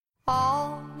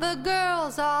All the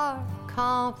girls are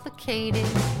complicated.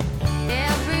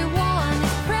 Everyone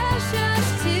is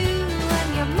precious too,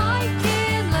 and you might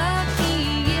get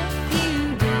lucky if you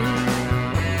do.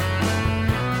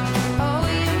 Oh,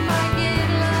 you might get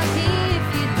lucky if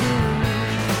you do.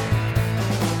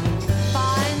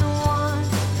 Find the one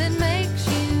that makes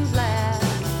you laugh.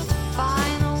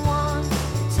 Find the one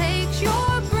that takes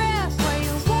your breath, where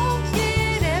you won't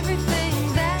get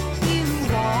everything that you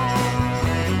want.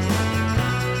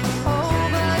 Oh,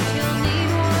 but you'll need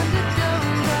one to dote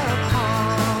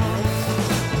upon.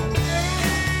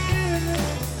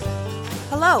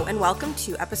 Hello, and welcome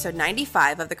to episode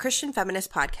 95 of the Christian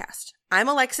Feminist podcast. I'm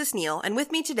Alexis Neal, and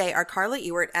with me today are Carla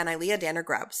Ewert and Ilia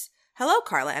Grubbs. Hello,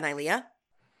 Carla and Ilia.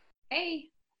 Hey.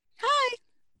 Hi.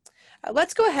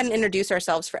 Let's go ahead and introduce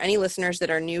ourselves for any listeners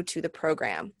that are new to the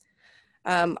program.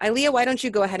 Ilia, why don't you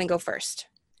go ahead and go first?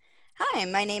 Hi,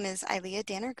 my name is Ilia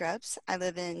Grubbs. I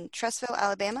live in Trussville,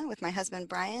 Alabama with my husband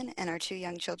Brian and our 2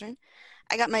 young children.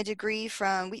 I got my degree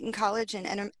from Wheaton College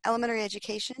in elementary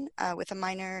education with a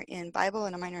minor in Bible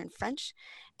and a minor in French.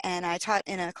 And I taught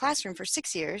in a classroom for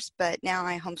 6 years, but now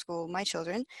I homeschool my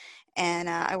children. And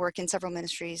I work in several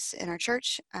ministries in our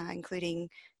church, including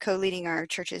co-leading our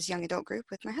church's young adult group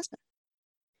with my husband.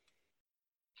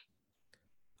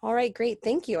 All right, great.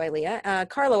 Thank you, Ilia.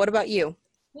 Carla, what about you?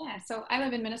 Yeah, so I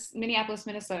live in Minneapolis,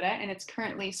 Minnesota, and it's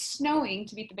currently snowing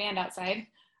to beat the band outside.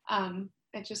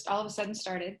 It just all of a sudden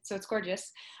started, so it's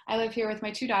gorgeous. I live here with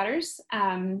my 2 daughters.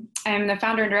 I'm the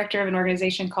founder and director of an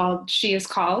organization called She Is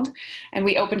Called, and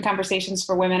we open conversations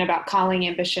for women about calling,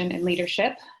 ambition, and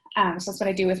leadership. So that's what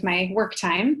I do with my work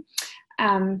time.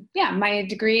 My undergrad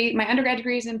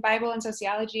degree is in Bible and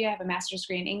sociology. I have a master's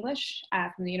degree in English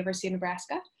from the University of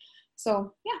Nebraska.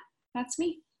 So yeah, that's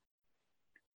me.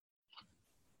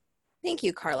 Thank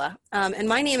you, Carla. And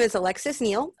my name is Alexis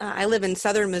Neal. I live in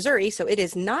southern Missouri, so it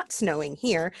is not snowing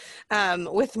here,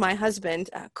 with my husband,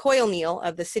 Coyle Neal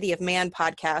of the City of Man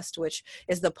podcast, which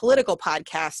is the political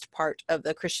podcast part of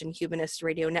the Christian Humanist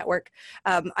Radio Network.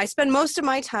 I spend most of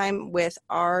my time with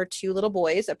our 2 little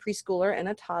boys, a preschooler and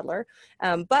a toddler,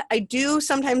 but I do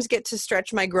sometimes get to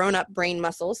stretch my grown-up brain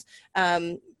muscles,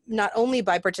 not only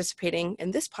by participating in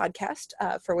this podcast,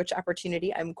 for which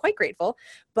opportunity I'm quite grateful,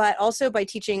 but also by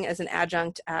teaching as an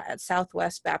adjunct at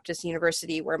Southwest Baptist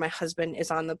University, where my husband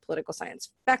is on the political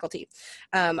science faculty.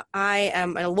 I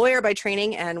am a lawyer by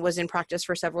training and was in practice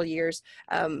for several years,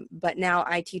 but now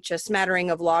I teach a smattering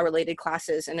of law-related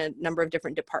classes in a number of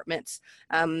different departments,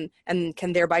 and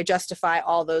can thereby justify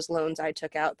all those loans I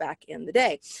took out back in the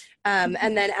day. And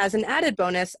then as an added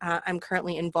bonus, I'm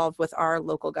currently involved with our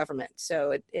local government.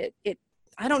 So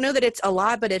I don't know that it's a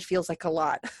lot, but it feels like a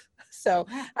lot. So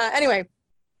anyway,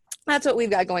 that's what we've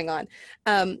got going on.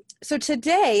 So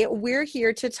today we're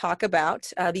here to talk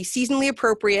about the seasonally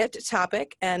appropriate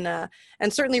topic and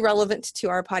certainly relevant to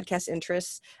our podcast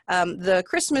interests, the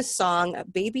Christmas song,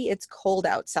 Baby It's Cold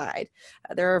Outside.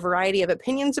 There are a variety of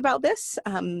opinions about this.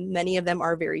 Many of them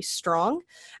are very strong,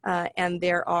 and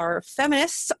there are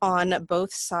feminists on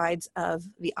both sides of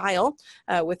the aisle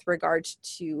with regard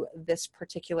to this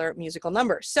particular musical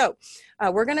number. So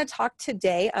we're going to talk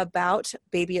today about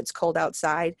Baby It's Cold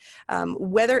Outside,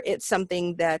 whether it's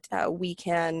something that we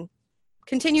can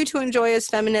continue to enjoy as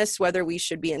feminists, whether we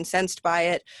should be incensed by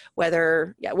it, what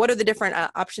are the different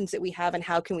options that we have and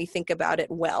how can we think about it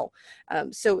well.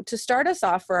 So to start us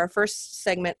off for our first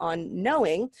segment on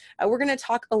knowing, we're going to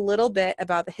talk a little bit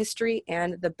about the history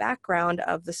and the background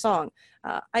of the song.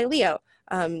 Ilia,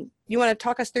 you want to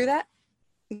talk us through that?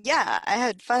 Yeah, I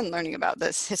had fun learning about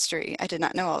this history. I did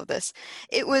not know all of this.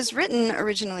 It was written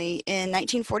originally in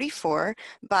 1944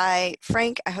 by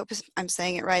Frank, I hope I'm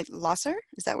saying it right, Losser?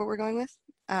 Is that what we're going with?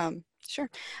 Sure.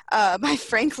 By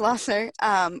Frank Losser,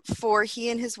 for he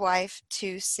and his wife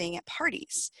to sing at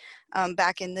parties.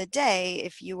 Back in the day,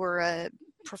 if you were a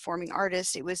performing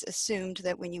artist, it was assumed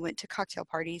that when you went to cocktail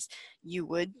parties, you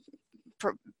would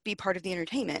be part of the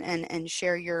entertainment and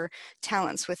share your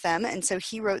talents with them. And so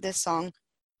he wrote this song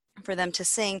for them to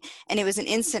sing, and it was an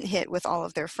instant hit with all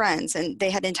of their friends, and they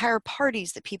had entire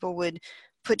parties that people would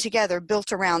put together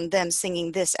built around them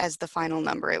singing this as the final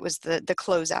number. It was the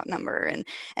closeout number,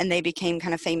 and they became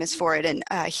kind of famous for it, and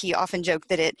he often joked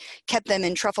that it kept them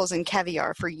in truffles and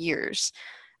caviar for years.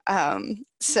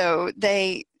 So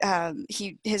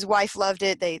his wife loved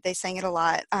it. They sang it a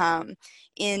lot.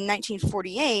 In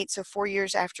 1948, so 4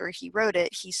 years after he wrote it,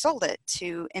 he sold it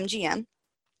to MGM,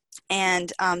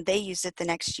 and they used it the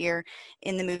next year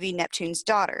in the movie Neptune's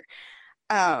Daughter,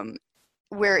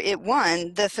 where it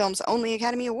won the film's only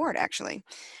Academy Award, actually.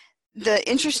 The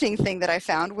interesting thing that I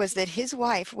found was that his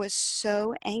wife was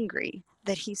so angry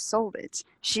that he sold it.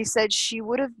 She said she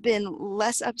would have been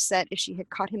less upset if she had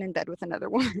caught him in bed with another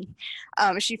woman.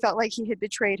 She felt like he had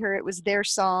betrayed her. It was their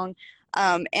song.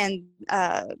 And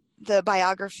the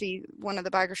biography, one of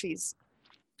the biographies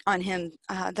on him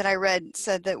that I read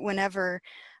said that whenever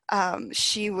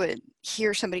she would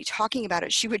hear somebody talking about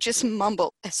it, she would just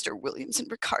mumble Esther Williams and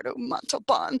Ricardo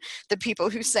Montalban, the people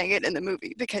who sang it in the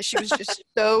movie, because she was just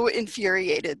so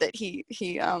infuriated that he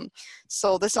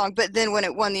sold the song. But then when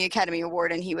it won the Academy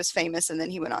Award and he was famous, and then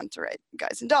he went on to write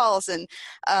Guys and Dolls and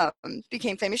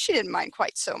became famous, she didn't mind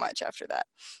quite so much after that.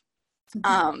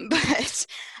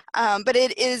 But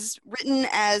it is written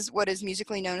as what is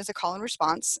musically known as a call and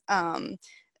response,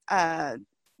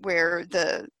 where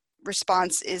the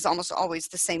response is almost always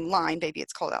the same line, "Baby,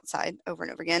 it's cold outside," over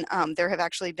and over again. There have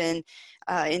actually been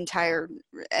entire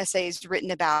essays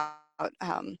written about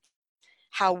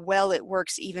how well it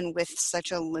works even with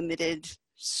such a limited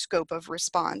scope of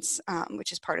response,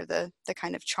 which is part of the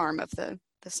kind of charm of the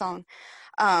song.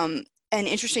 An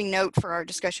interesting note for our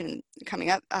discussion coming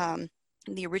up,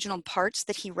 the original parts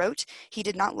that he wrote, he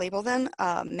did not label them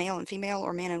male and female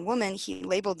or man and woman. He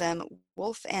labeled them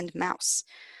wolf and mouse,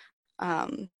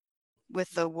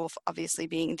 with the wolf obviously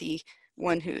being the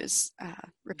one who is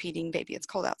repeating "Baby, it's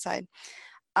cold outside."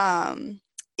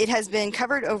 It has been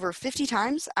covered over 50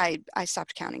 times. I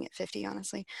stopped counting at 50,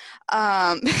 honestly.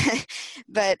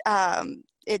 But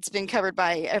it's been covered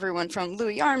by everyone from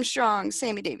Louis Armstrong,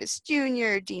 Sammy Davis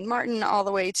Jr., Dean Martin, all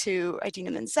the way to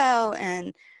Idina Menzel,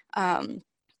 and who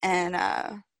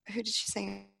did she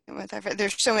sing it with?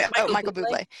 There's so many. Michael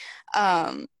Bublé.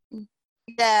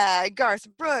 Yeah, Garth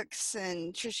Brooks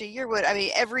and Trisha Yearwood. I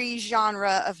mean, every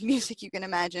genre of music you can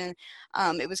imagine.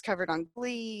 It was covered on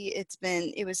Glee. It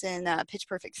was in Pitch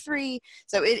Perfect 3.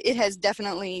 So it has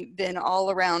definitely been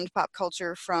all around pop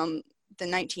culture from the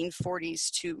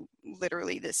 1940s to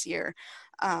literally this year.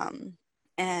 So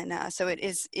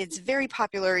it's very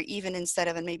popular, even instead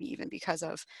of, and maybe even because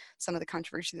of some of the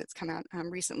controversy that's come out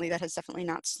recently, that has definitely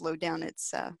not slowed down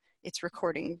its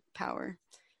recording power.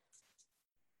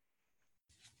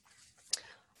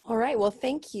 All right. Well,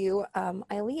 thank you,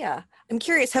 Ilia. I'm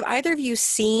curious, have either of you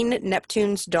seen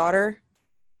Neptune's Daughter?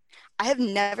 I have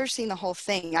never seen the whole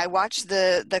thing. I watched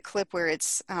the clip where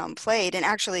it's played, and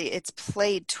actually it's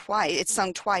played twice. It's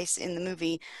sung twice in the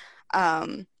movie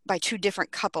by two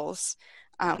different couples,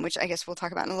 which I guess we'll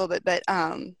talk about in a little bit. But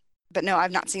no,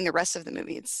 I've not seen the rest of the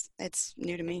movie. It's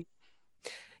new to me.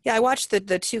 Yeah, I watched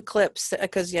the two clips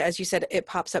because, yeah, as you said, it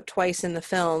pops up twice in the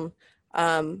film.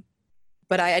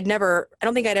 But I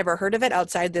don't think I'd ever heard of it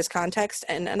outside this context.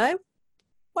 And I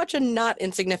watch a not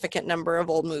insignificant number of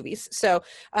old movies. So,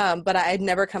 but I had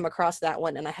never come across that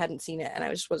one, and I hadn't seen it. And I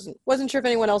just wasn't sure if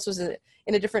anyone else was in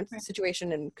a different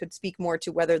situation and could speak more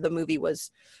to whether the movie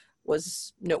was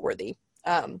noteworthy.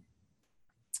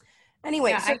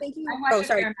 Anyway, so thank you. Oh,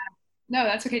 sorry. No,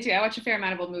 that's okay too. I watch a fair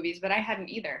amount of old movies, but I hadn't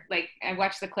either. Like, I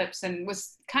watched the clips and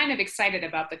was kind of excited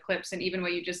about the clips, and even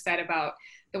what you just said about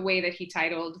the way that he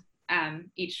titled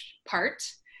each part.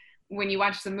 When you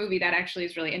watch the movie, that actually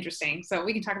is really interesting. So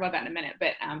we can talk about that in a minute.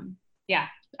 But yeah,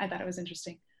 I thought it was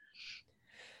interesting.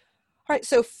 All right,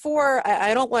 so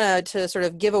I don't want to sort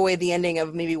of give away the ending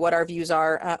of maybe what our views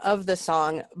are of the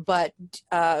song, but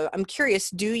I'm curious,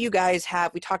 do you guys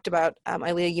we talked about,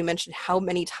 Ilia, you mentioned how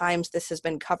many times this has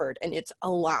been covered, and it's a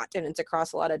lot, and it's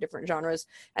across a lot of different genres,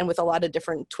 and with a lot of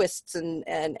different twists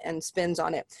and spins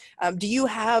on it. Do you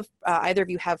have, either of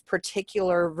you have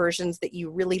particular versions that you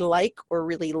really like or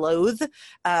really loathe?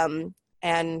 And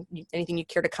anything you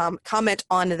care to comment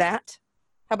on that?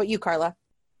 How about you, Carla?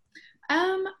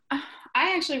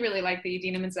 I actually really like the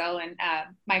Idina Menzel and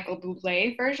Michael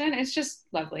Bublé version. It's just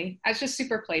lovely. It's just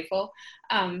super playful.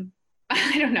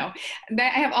 I don't know. I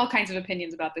have all kinds of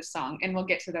opinions about this song, and we'll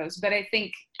get to those. But I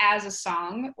think as a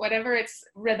song, whatever its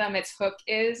rhythm, its hook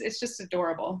is, it's just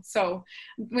adorable. So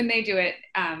when they do it,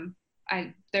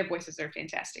 their voices are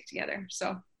fantastic together.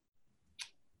 So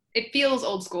it feels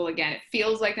old school again. It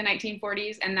feels like the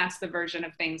 1940s, and that's the version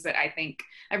of things that I think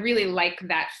I really like,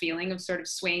 that feeling of sort of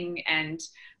swing and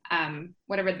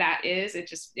whatever that is. It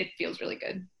feels really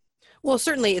good. Well,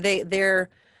 certainly they're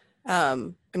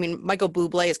Michael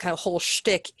Bublé's kind of whole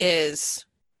shtick is,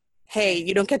 hey,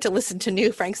 you don't get to listen to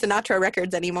new Frank Sinatra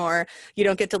records anymore. You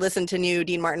don't get to listen to new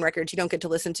Dean Martin records. You don't get to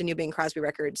listen to new Bing Crosby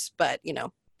records, but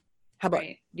how about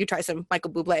you try some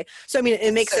Michael Bublé? So,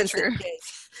 it makes sense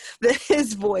that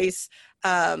his voice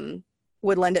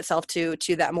would lend itself to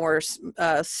that more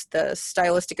the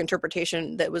stylistic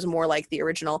interpretation that was more like the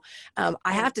original.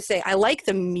 I have to say I like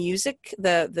the music,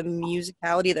 the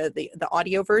musicality, the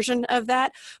audio version of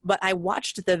that, but I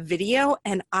watched the video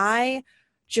and I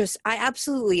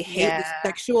absolutely hate the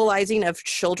sexualizing of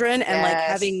children and like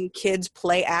having kids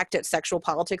play act at sexual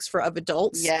politics of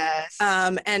adults.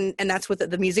 And that's what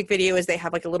the music video is. They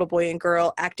have like a little boy and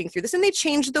girl acting through this, and they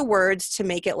change the words to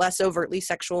make it less overtly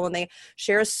sexual, and they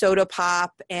share a soda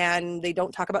pop, and they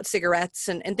don't talk about cigarettes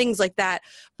and things like that.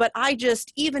 But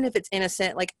even if it's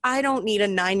innocent, like I don't need a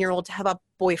 9-year-old to have a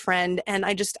boyfriend, and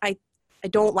I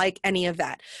don't like any of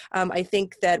that. I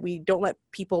think that we don't let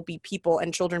people be people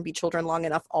and children be children long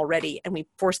enough already. And we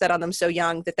force that on them so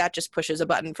young that just pushes a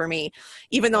button for me,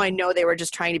 even though I know they were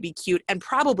just trying to be cute and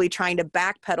probably trying to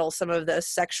backpedal some of the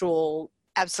sexual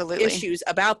issues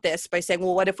about this by saying,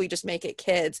 well, what if we just make it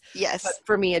kids? But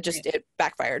for me, it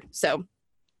backfired. So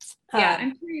yeah,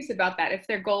 I'm curious about that. If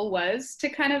their goal was to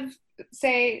kind of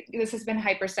say this has been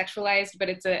hypersexualized, but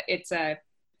it's a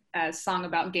song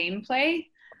about gameplay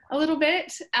a little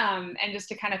bit, and just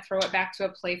to kind of throw it back to a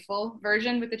playful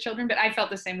version with the children. But I felt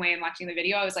the same way in watching the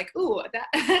video. I was like, ooh,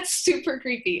 that's super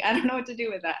creepy. I don't know what to do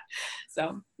with that.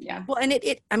 So yeah. Well, and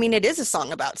it is a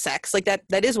song about sex. Like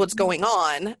that is what's going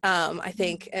on. I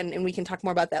think, and we can talk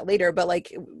more about that later, but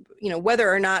like,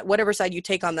 whether or not, whatever side you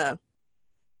take on the,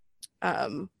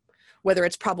 whether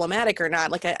it's problematic or not,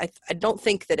 like I don't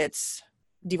think that it's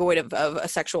devoid of a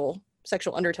sexual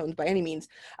undertones by any means.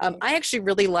 I actually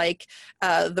really like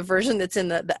the version that's in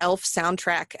the Elf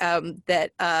soundtrack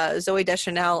that Zooey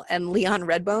Deschanel and Leon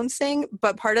Redbone sing,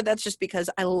 but part of that's just because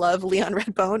I love Leon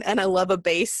Redbone and I love a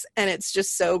bass, and it's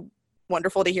just so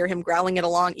wonderful to hear him growling it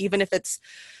along, even if it's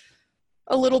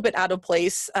a little bit out of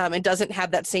place. It doesn't have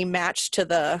that same match to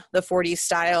the 40s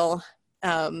style,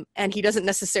 and he doesn't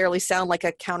necessarily sound like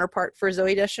a counterpart for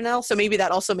Zooey Deschanel, so maybe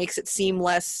that also makes it seem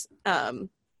less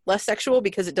sexual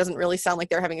because it doesn't really sound like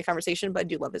they're having a conversation, but I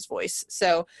do love his voice.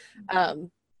 So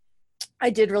I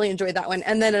did really enjoy that one.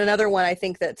 And then another one I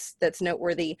think that's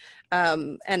noteworthy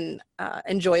and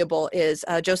enjoyable is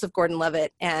Joseph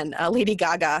Gordon-Levitt and Lady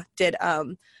Gaga did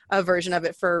a version of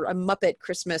it for a Muppet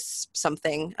Christmas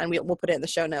something, and we'll put it in the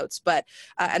show notes. But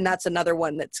and that's another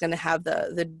one that's going to have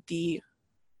the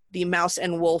mouse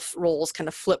and wolf roles kind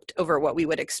of flipped over what we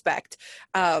would expect.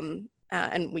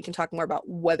 And we can talk more about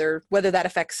whether that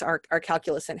affects our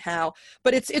calculus and how,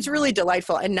 but it's really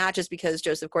delightful, and not just because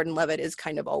Joseph Gordon-Levitt is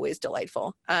kind of always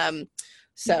delightful.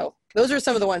 So those are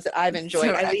some of the ones that I've enjoyed.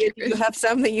 So Ilia, do you have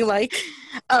some that you like?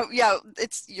 Oh yeah,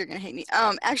 you're gonna hate me.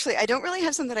 Actually, I don't really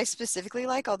have some that I specifically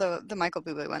like, although the Michael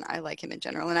Bublé one, I like him in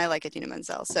general, and I like Idina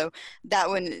Menzel. So that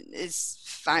one is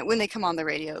fine when they come on the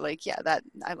radio. Like, yeah, that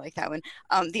I like that one.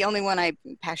 The only one I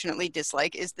passionately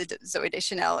dislike is the Zooey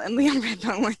Deschanel and Leon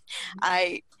Redbone one.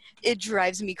 It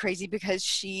drives me crazy because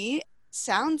she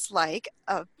sounds like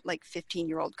a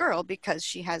 15-year-old girl because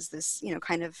she has this,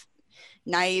 kind of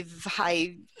naive,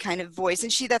 high kind of voice,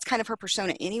 and that's kind of her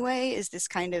persona anyway, is this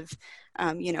kind of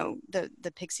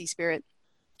the pixie spirit,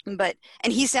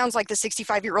 and he sounds like the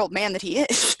 65-year-old man that he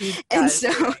is. And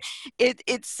so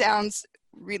it sounds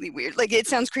really weird. Like, it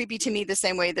sounds creepy to me the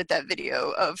same way that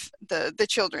video of the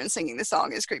children singing the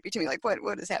song is creepy to me. Like,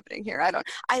 what is happening here?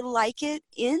 I like it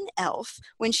in Elf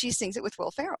when she sings it with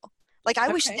Will Ferrell. Like, I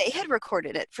wish they had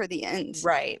recorded it for the end.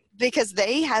 Right. Because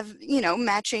they have,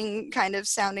 matching kind of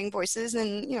sounding voices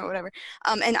and, whatever.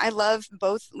 And I love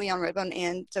both Leon Redbone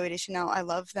and Zooey Deschanel. I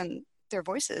love their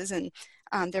voices, and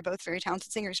they're both very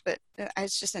talented singers, but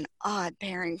it's just an odd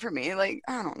pairing for me. Like,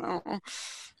 I don't know.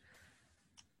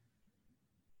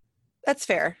 That's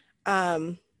fair.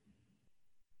 Yeah,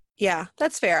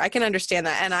 that's fair. I can understand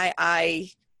that. And I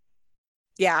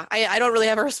don't really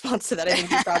have a response to that. I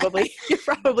think you're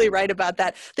probably right about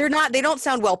that. They don't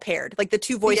sound well paired. Like, the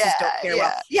two voices don't pair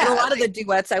well. Yeah. And a lot of the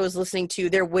duets I was listening to,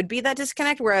 there would be that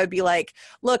disconnect where I would be like,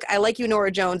 look, I like you,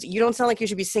 Norah Jones. You don't sound like you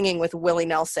should be singing with Willie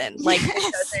Nelson. Like,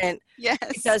 it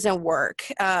doesn't work.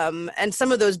 And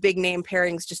some of those big name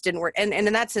pairings just didn't work. And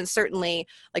in that sense, certainly,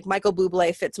 like, Michael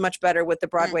Bublé fits much better with the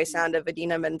Broadway sound of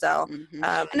Idina Menzel. Mm-hmm.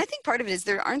 And I think part of it is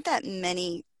there aren't that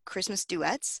many Christmas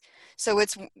duets, so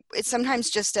it's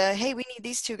sometimes just hey, we need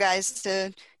these two guys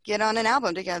to get on an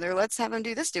album together, let's have them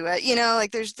do this duet,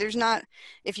 like there's not,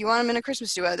 if you want them in a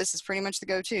Christmas duet, this is pretty much the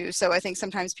go-to. So I think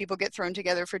sometimes people get thrown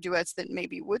together for duets that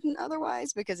maybe wouldn't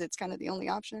otherwise, because it's kind of the only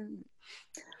option.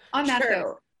 On that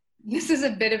though, this is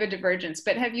a bit of a divergence,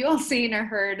 but have you all seen or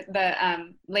heard the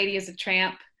Lady is a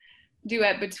Tramp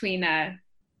duet between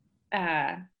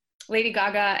Lady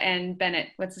Gaga and Bennett?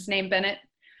 What's his name? Bennett?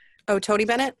 Oh, Tony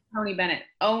Bennett? Tony Bennett.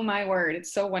 Oh my word,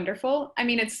 it's so wonderful. I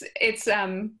mean, it's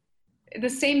the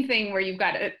same thing where you've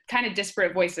got a kind of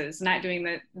disparate voices, not doing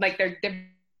they're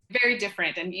very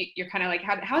different, and you're kind of like,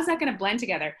 how is that going to blend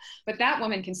together? But that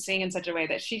woman can sing in such a way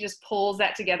that she just pulls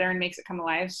that together and makes it come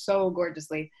alive so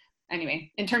gorgeously.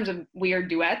 Anyway, in terms of weird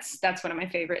duets, that's one of my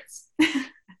favorites.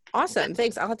 Awesome.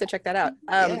 Thanks. I'll have to check that out.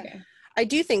 Okay. I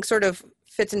do think sort of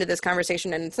fits into this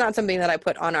conversation, and it's not something that I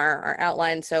put on our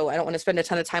outline, so I don't want to spend a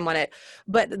ton of time on it.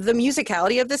 But the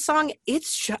musicality of this song,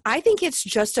 I think it's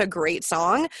just a great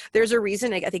song. There's a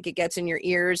reason I think it gets in your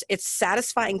ears. It's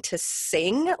satisfying to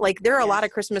sing. Like, there are a lot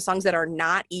of Christmas songs that are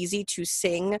not easy to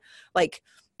sing, like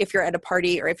if you're at a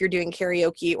party or if you're doing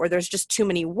karaoke, or there's just too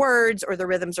many words or the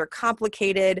rhythms are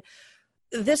complicated.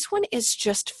 This one is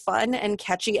just fun and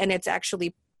catchy, and it's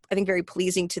actually, I think, very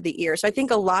pleasing to the ear. So I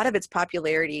think a lot of its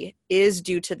popularity is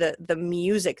due to the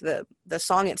music, the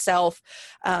song itself.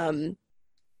 And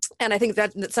I think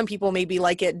that some people maybe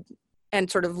like it and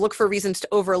sort of look for reasons to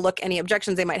overlook any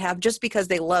objections they might have just because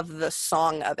they love the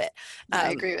song of it.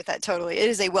 I agree with that totally. It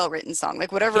is a well-written song.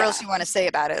 Like, whatever else you want to say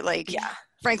about it, like,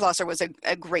 Frank Loesser was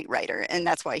a great writer, and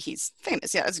that's why he's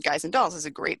famous. Yeah, Guys and Dolls is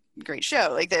a great show.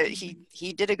 Like,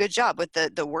 he did a good job with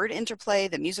the word interplay,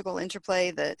 the musical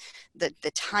interplay, the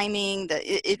timing.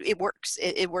 It works.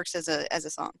 It works as a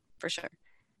song for sure.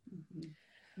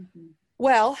 Mm-hmm. Mm-hmm.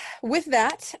 Well, with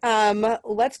that,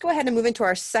 let's go ahead and move into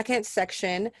our second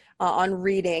section on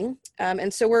reading.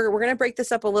 And so we're going to break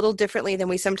this up a little differently than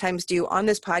we sometimes do on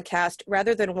this podcast.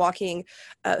 Rather than walking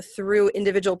through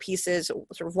individual pieces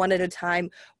sort of one at a time,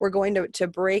 we're going to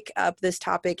break up this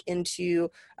topic into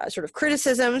sort of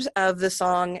criticisms of the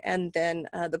song, and then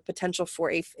the potential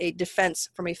for a defense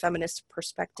from a feminist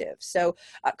perspective. So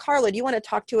Carla, do you want to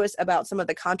talk to us about some of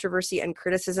the controversy and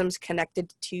criticisms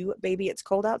connected to Baby It's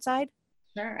Cold Outside?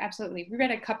 Sure, absolutely. We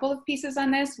read a couple of pieces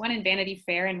on this, one in Vanity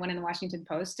Fair and one in the Washington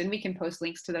Post, and we can post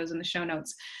links to those in the show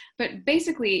notes. But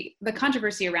basically, the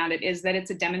controversy around it is that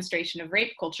it's a demonstration of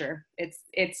rape culture.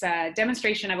 It's a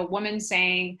demonstration of a woman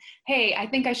saying, hey, I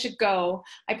think I should go.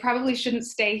 I probably shouldn't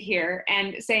stay here.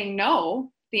 And saying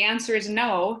no, the answer is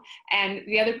no. And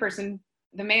the other person,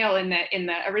 the male in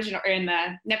the original, or in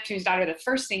the Neptune's Daughter, the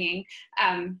first singing,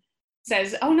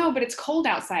 says, oh no, but it's cold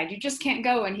outside, you just can't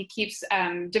go. And he keeps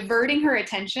diverting her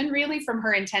attention really from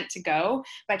her intent to go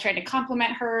by trying to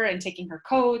compliment her and taking her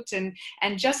coat and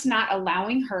just not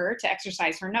allowing her to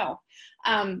exercise her no.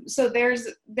 So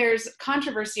there's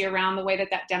controversy around the way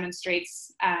that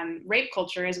demonstrates rape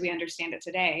culture as we understand it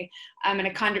today, and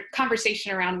a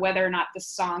conversation around whether or not the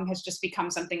song has just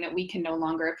become something that we can no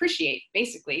longer appreciate,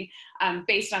 basically,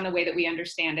 based on the way that we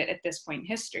understand it at this point in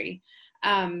history.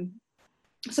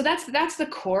 So that's the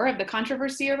core of the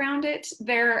controversy around it.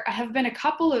 There have been a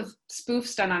couple of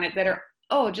spoofs done on it that are,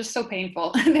 just so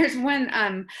painful. There's one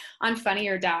on Funny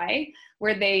or Die,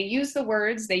 where they use the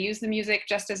words, they use the music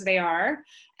just as they are,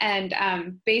 and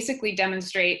basically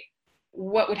demonstrate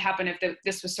what would happen if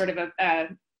this was sort of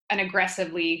an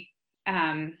aggressively,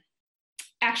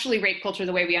 actually rape culture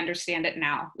the way we understand it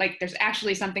now. Like, there's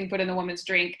actually something put in the woman's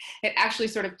drink. It actually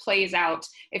sort of plays out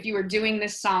if you were doing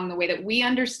this song the way that we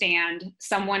understand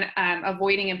someone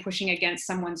avoiding and pushing against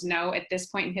someone's no at this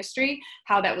point in history,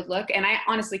 how that would look. And I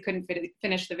honestly couldn't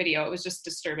finish the video. It was just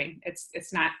disturbing.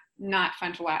 It's not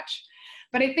fun to watch.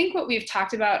 But I think what we've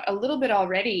talked about a little bit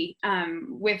already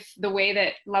with the way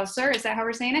that Loesser, is that how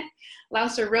we're saying it?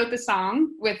 Loesser wrote the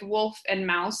song with wolf and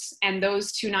mouse, and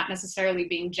those two not necessarily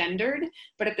being gendered,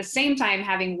 but at the same time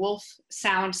having wolf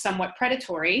sound somewhat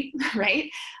predatory, right?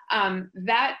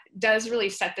 That does really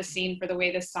set the scene for the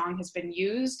way this song has been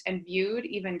used and viewed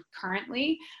even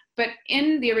currently. But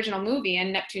in the original movie,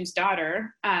 in Neptune's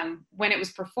Daughter, when it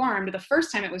was performed, the first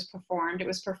time it was performed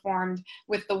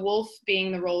with the wolf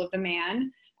being the role of the man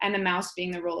and the mouse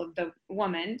being the role of the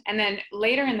woman. And then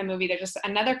later in the movie, there's just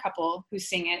another couple who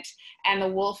sing it, and the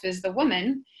wolf is the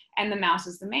woman and the mouse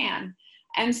is the man.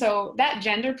 And so that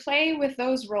gender play with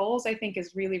those roles, I think,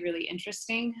 is really, really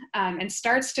interesting, and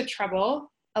starts to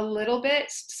trouble a little bit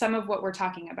some of what we're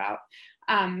talking about.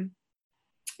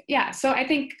 So I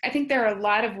think there are a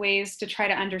lot of ways to try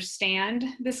to understand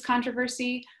this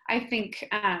controversy. I think,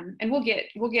 and we'll get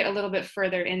a little bit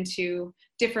further into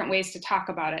different ways to talk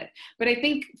about it. But I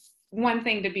think one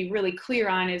thing to be really clear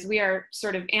on is we are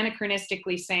sort of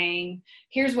anachronistically saying,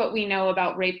 here's what we know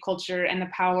about rape culture and the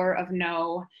power of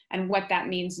no and what that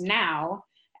means now,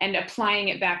 and applying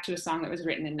it back to a song that was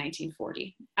written in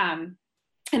 1940. And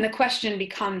the question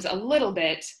becomes a little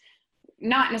bit,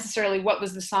 not necessarily what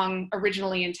was the song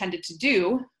originally intended to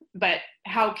do, but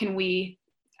how can we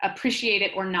appreciate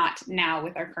it or not now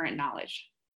with our current knowledge?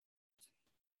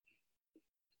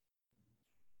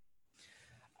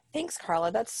 Thanks,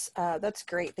 Carla. That's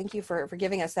great. Thank you for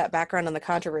giving us that background on the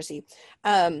controversy.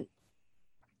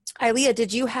 Ilia,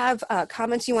 did you have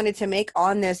comments you wanted to make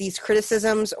on these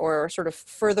criticisms or sort of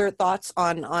further thoughts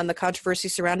on the controversy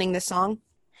surrounding this song?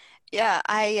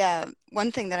 Yeah,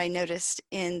 one thing that I noticed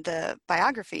in the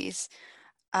biographies,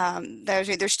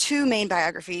 there's two main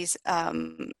biographies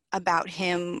about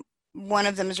him. One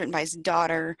of them is written by his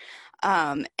daughter,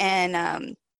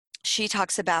 and she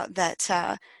talks about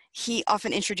that he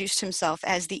often introduced himself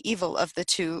as the evil of the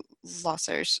two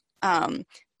Lossers,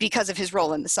 because of his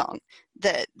role in the song.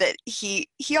 That he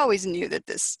always knew that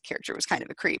this character was kind of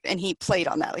a creep, and he played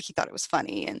on that, like he thought it was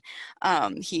funny,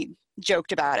 and he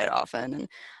joked about it often.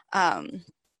 And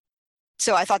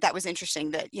so I thought that was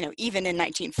interesting that, even in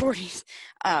 1940s,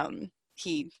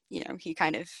 he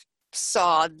kind of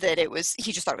saw that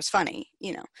he just thought it was funny.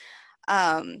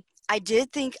 I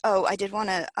did think, I did want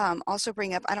to also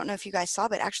bring up, I don't know if you guys saw,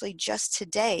 but actually just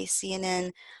today,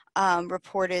 CNN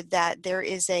reported that there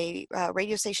is a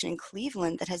radio station in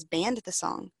Cleveland that has banned the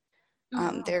song.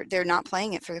 They're not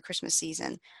playing it for the Christmas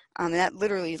season. And that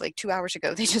literally, like 2 hours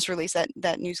ago, they just released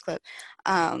that news clip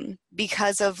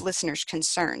because of listeners'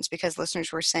 concerns, because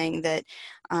listeners were saying that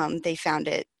they found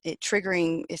it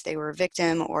triggering if they were a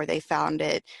victim, or they found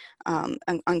it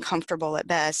uncomfortable at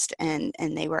best, and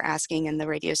they were asking, and the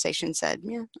radio station said,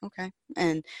 yeah, okay.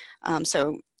 And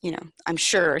so, I'm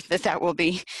sure that will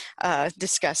be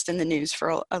discussed in the news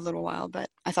for a little while, but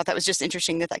I thought that was just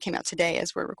interesting that came out today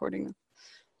as we're recording them.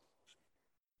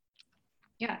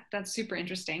 Yeah, that's super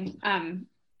interesting.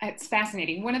 It's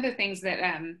fascinating. One of the things that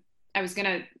I was going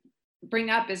to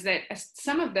bring up is that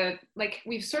some of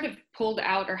we've sort of pulled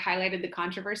out or highlighted the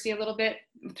controversy a little bit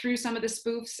through some of the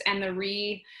spoofs and the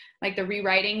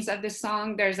rewritings of this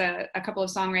song. There's a couple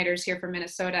of songwriters here from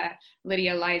Minnesota,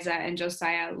 Lydia Liza and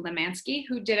Josiah Lemansky,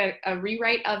 who did a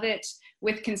rewrite of it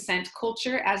with consent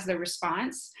culture as the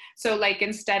response. So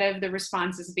instead of the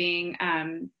responses being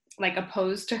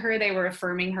opposed to her, they were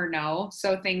affirming her no.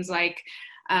 So things like,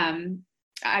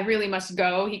 I really must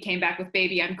go. He came back with,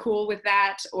 baby, I'm cool with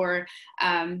that. Or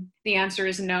the answer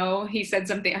is no. He said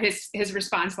something, his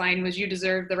response line was, you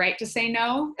deserve the right to say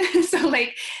no. So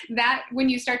that, when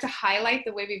you start to highlight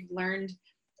the way we've learned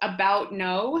about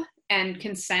no and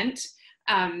consent,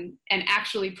 and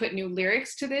actually put new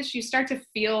lyrics to this, you start to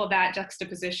feel that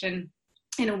juxtaposition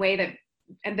in a way that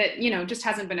just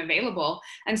hasn't been available.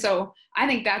 And so I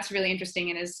think that's really interesting,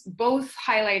 and is both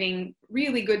highlighting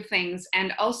really good things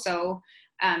and also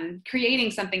creating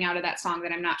something out of that song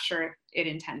that I'm not sure it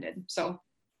intended. So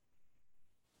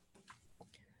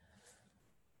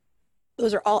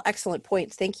those are all excellent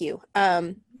points. Thank you.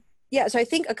 Yeah, so I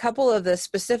think a couple of the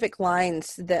specific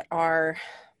lines that are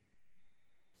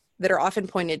often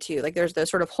pointed to, there's the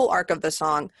sort of whole arc of the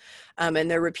song, and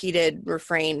the repeated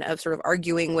refrain of sort of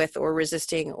arguing with or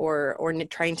resisting or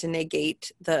trying to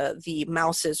negate the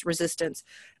mouse's resistance.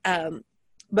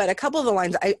 But a couple of the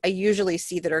lines I usually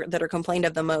see that are complained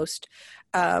of the most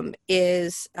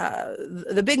is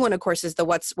the big one, of course, is the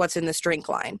what's in this drink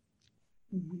line.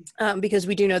 Because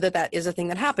we do know that is a thing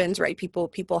that happens, right?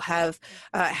 People have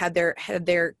had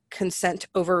their consent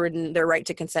overridden, their right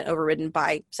to consent overridden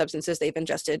by substances they've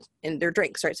ingested in their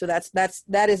drinks, right? So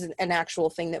that is an actual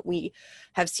thing that we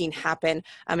have seen happen,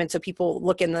 and so people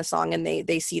look in the song and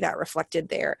they see that reflected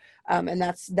there, and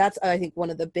that's I think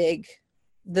one of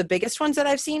the biggest ones that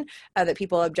I've seen that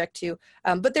people object to.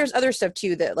 But there's other stuff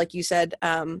too that, like you said,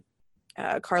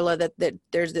 Carla, that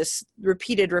there's this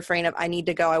repeated refrain of, I need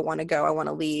to go, I want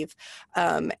to leave.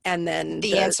 And then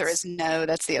the answer is no.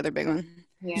 That's the other big one.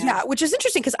 Yeah, which is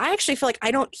interesting, because I actually feel like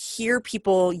I don't hear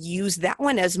people use that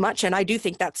one as much. And I do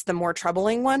think that's the more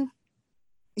troubling one.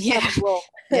 Yeah.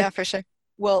 Yeah, for sure.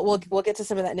 We'll get to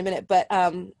some of that in a minute, but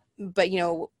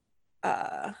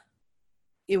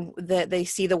that they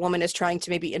see the woman as trying to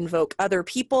maybe invoke other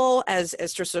people as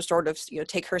just a sort of,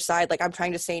 take her side. Like, I'm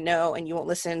trying to say no and you won't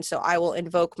listen, so I will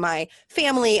invoke my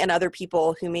family and other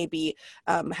people who maybe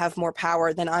have more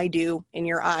power than I do in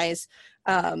your eyes.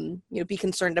 Be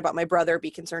concerned about my brother,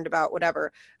 be concerned about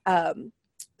whatever.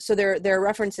 So there are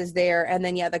references there. And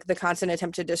then, the constant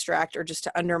attempt to distract or just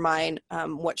to undermine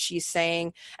what she's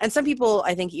saying. And some people,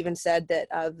 I think, even said that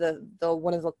the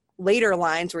one of the later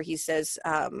lines where he says,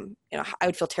 I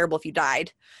would feel terrible if you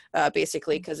died,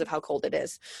 basically, because of how cold it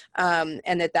is. And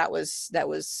that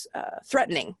was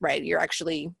threatening, right? You're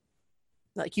actually,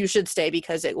 you should stay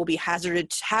because it will be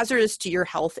hazardous to your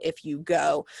health if you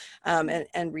go,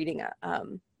 and reading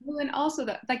well, and also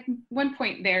one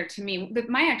point there to me, that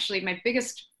my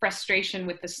biggest frustration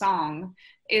with the song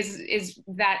is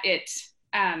that it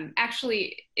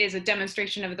actually is a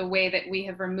demonstration of the way that we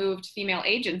have removed female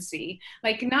agency.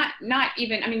 Like not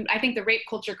even, I mean, I think the rape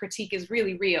culture critique is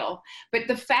really real, but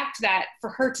the fact that for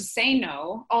her to say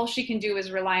no, all she can do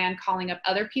is rely on calling up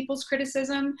other people's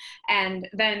criticism. And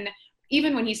then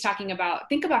even when he's talking about,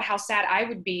 think about how sad I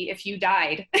would be if you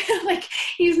died. Like,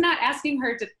 he's not asking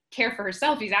her to care for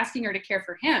herself. He's asking her to care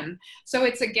for him. So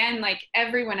it's, again, like,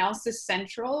 everyone else is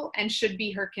central and should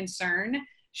be her concern.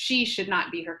 She should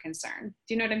not be her concern.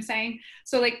 Do you know what I'm saying?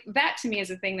 So, like, that to me is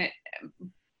the thing that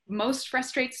most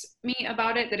frustrates me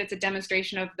about it, that it's a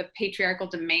demonstration of the patriarchal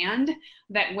demand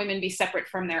that women be separate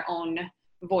from their own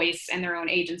voice and their own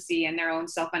agency and their own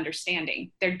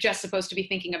self-understanding. They're just supposed to be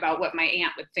thinking about what my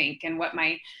aunt would think and what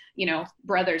my, you know,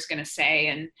 brother's going to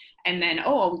say. And then,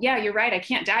 oh yeah, you're right, I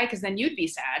can't die because then you'd be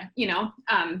sad, you know,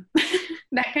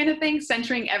 that kind of thing,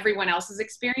 centering everyone else's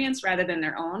experience rather than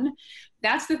their own.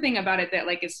 That's the thing about it that,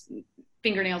 like, is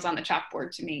fingernails on the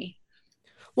chalkboard to me.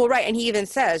 Well, right. And he even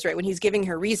says, right, when he's giving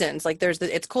her reasons, like,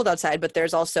 it's cold outside, but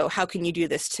there's also, how can you do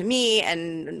this to me?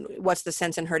 And what's the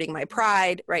sense in hurting my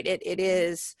pride? Right. It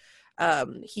is,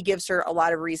 he gives her a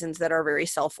lot of reasons that are very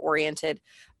self-oriented.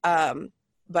 And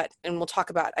we'll talk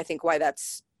about, I think, why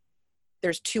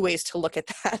there's two ways to look at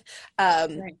that.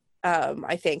 Right.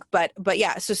 I think, but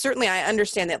yeah, so certainly I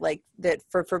understand that, like, that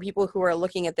for people who are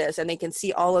looking at this and they can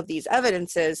see all of these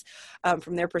evidences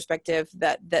from their perspective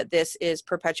that this is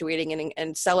perpetuating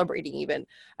and celebrating even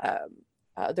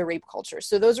the rape culture.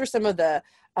 So those are some of the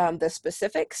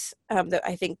specifics that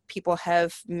I think people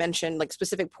have mentioned, like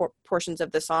specific portions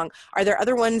of the song. Are there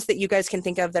other ones that you guys can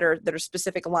think of that are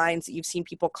specific lines that you've seen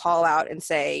people call out and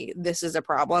say, this is a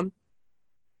problem?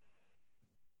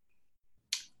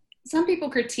 Some people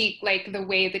critique, like, the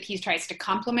way that he tries to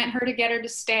compliment her to get her to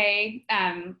stay,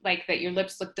 like, that your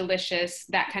lips look delicious,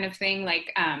 that kind of thing,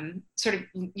 like, sort of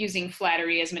using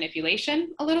flattery as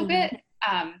manipulation a little bit.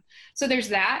 So there's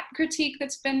that critique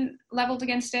that's been leveled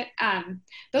against it.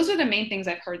 Those are the main things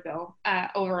I've heard, though,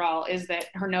 overall, is that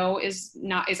her no is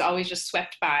always just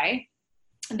swept by,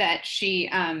 that she,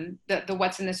 the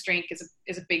what's in this drink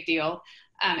is a big deal.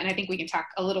 And I think we can talk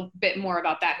a little bit more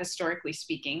about that, historically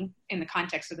speaking, in the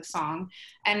context of the song.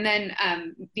 And then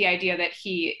the idea that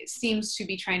he seems to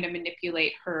be trying to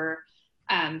manipulate her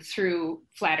through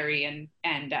flattery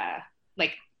and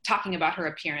like, talking about her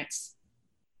appearance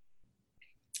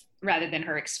rather than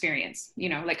her experience, you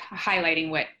know, like, highlighting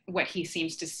what he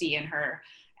seems to see in her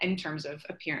in terms of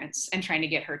appearance and trying to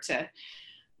get her to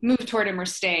move toward him or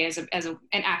stay as an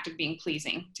act of being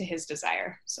pleasing to his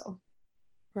desire. So,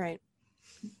 right.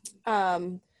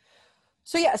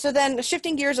 So then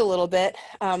shifting gears a little bit,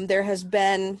 there has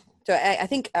been, so I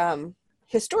think,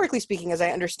 historically speaking, as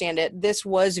I understand it, this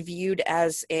was viewed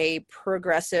as a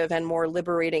progressive and more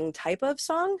liberating type of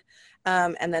song.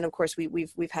 And then, of course,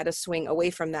 we've had a swing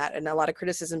away from that and a lot of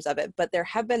criticisms of it. But there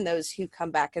have been those who come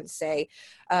back and say,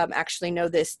 actually, no,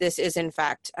 this is in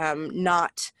fact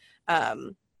not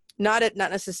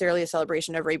necessarily a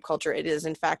celebration of rape culture. It is,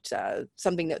 in fact,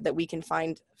 something that we can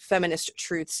find feminist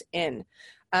truths in.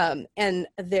 And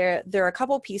there are a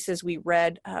couple pieces we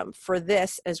read for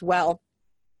this as well.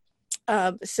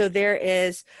 So there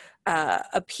is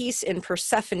a piece in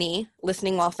Persephone,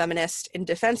 Listening While Feminist, in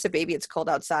defense of Baby It's Cold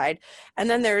Outside. And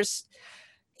then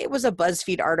it was a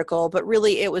BuzzFeed article, but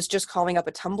really it was just calling up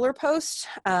a Tumblr post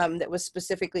that was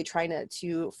specifically trying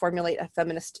to formulate a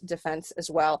feminist defense as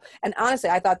well. And honestly,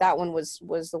 I thought that one was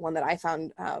the one that I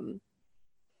found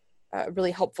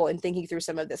really helpful in thinking through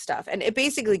some of this stuff. And it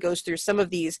basically goes through some of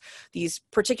these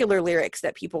particular lyrics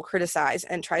that people criticize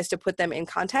and tries to put them in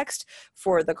context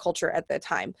for the culture at the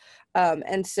time.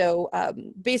 And so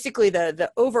basically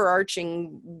the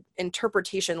overarching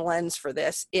interpretation lens for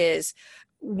this is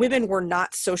women were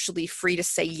not socially free to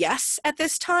say yes at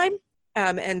this time.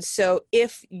 And so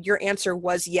if your answer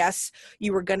was yes,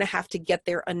 you were going to have to get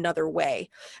there another way.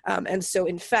 And so,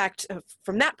 in fact,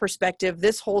 from that perspective,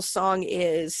 this whole song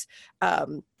is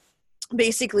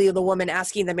basically the woman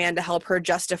asking the man to help her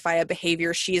justify a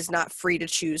behavior she is not free to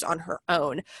choose on her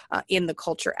own in the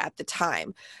culture at the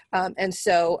time. And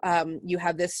so you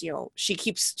have this, she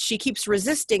keeps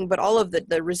resisting, but all of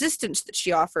the resistance that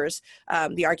she offers,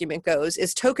 the argument goes,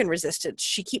 is token resistance.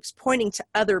 She keeps pointing to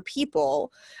other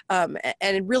people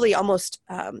and really almost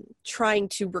trying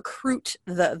to recruit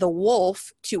the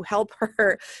wolf to help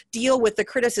her deal with the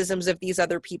criticisms of these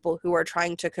other people who are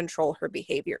trying to control her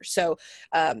behavior. So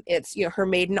it's, her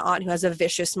maiden aunt who has a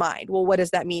vicious mind. Well, what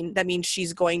does that mean? That means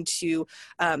she's going to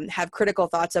have critical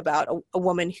thoughts about a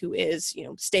woman who is,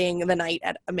 staying the night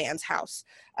at a man's house.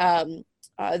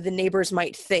 the neighbors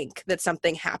might think that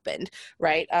something happened,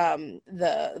 right?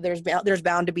 There's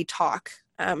bound to be talk.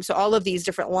 So all of these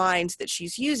different lines that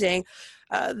she's using,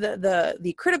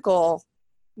 the critical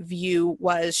view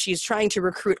was she's trying to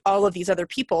recruit all of these other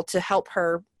people to help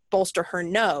her bolster her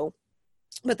no.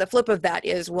 But the flip of that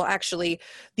is, well, actually,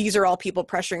 these are all people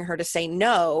pressuring her to say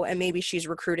no, and maybe she's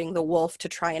recruiting the wolf to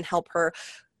try and help her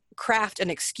craft an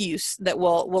excuse that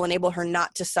will enable her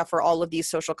not to suffer all of these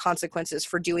social consequences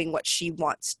for doing what she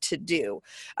wants to do,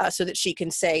 so that she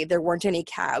can say there weren't any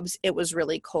cabs, it was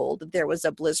really cold, there was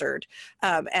a blizzard,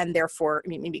 and therefore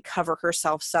maybe cover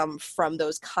herself some from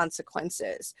those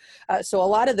consequences. So a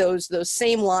lot of those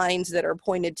same lines that are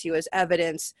pointed to as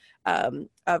evidence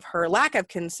of her lack of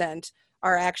consent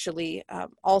are actually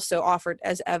also offered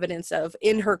as evidence of,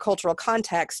 in her cultural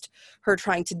context, her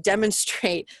trying to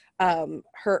demonstrate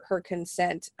her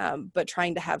consent, but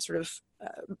trying to have sort of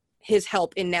his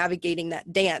help in navigating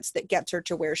that dance that gets her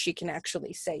to where she can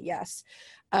actually say yes.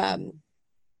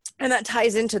 And that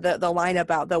ties into the line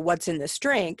about the what's in this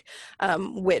drink,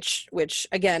 which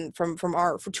again,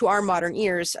 to our modern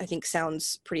ears, I think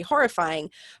sounds pretty horrifying,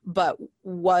 but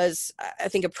was, I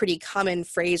think, a pretty common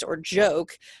phrase or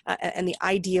joke. And the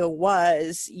idea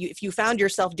was, if you found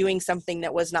yourself doing something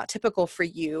that was not typical for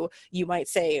you, you might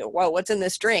say, "Whoa, what's in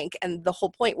this drink?" And the whole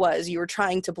point was you were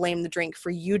trying to blame the drink for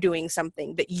you doing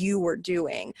something that you were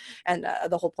doing. And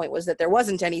the whole point was that there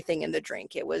wasn't anything in the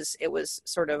drink. It was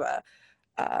sort of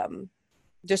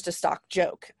just a stock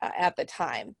joke at the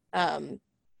time.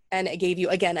 And it gave you,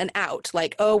 again, an out,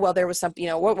 like, oh, well, there was something,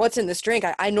 what's in this drink?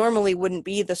 I normally wouldn't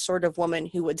be the sort of woman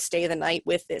who would stay the night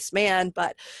with this man,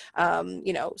 but,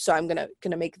 so I'm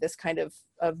gonna make this kind of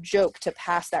joke to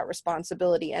pass that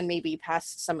responsibility and maybe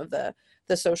pass some of the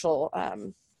social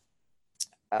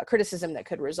criticism that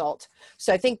could result.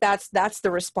 So I think that's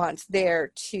the response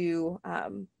there to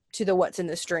the what's in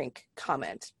this drink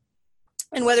comment.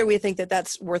 And whether we think that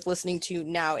that's worth listening to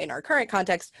now in our current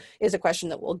context is a question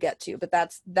that we'll get to. But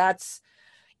that's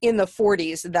in the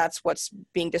 40s, that's what's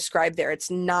being described there. It's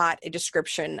not a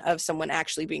description of someone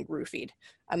actually being roofied.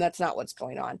 That's not what's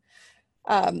going on.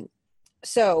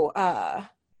 So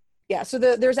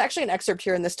there's actually an excerpt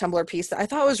here in this Tumblr piece that I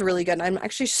thought was really good. And I'm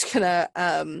actually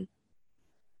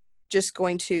just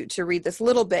going to read this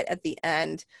little bit at the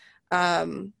end,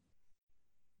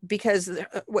 because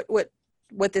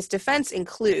what this defense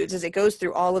includes is it goes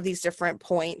through all of these different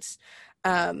points.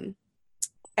 At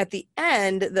the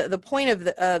end, the point of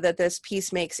that this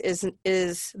piece makes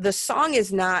is the song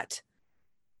is not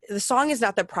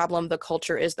the problem, the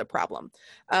culture is the problem.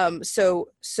 So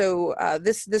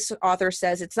this author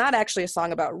says it's not actually a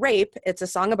song about rape, it's a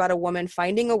song about a woman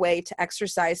finding a way to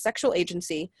exercise sexual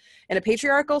agency in a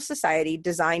patriarchal society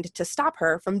designed to stop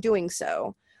her from doing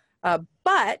so.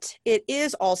 But it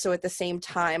is also at the same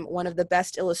time one of the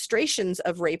best illustrations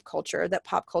of rape culture that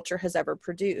pop culture has ever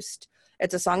produced.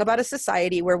 It's a song about a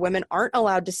society where women aren't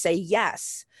allowed to say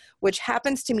yes, which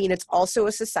happens to mean it's also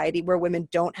a society where women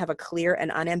don't have a clear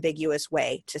and unambiguous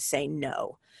way to say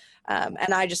no.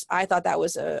 And I thought that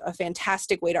was a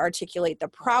fantastic way to articulate the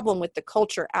problem with the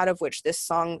culture out of which this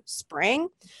song sprang,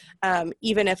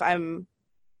 even if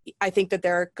I think that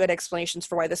there are good explanations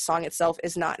for why the song itself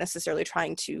is not necessarily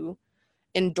trying to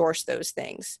endorse those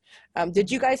things.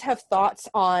 Did you guys have thoughts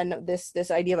on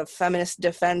this idea of a feminist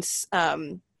defense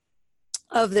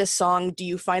of this song? Do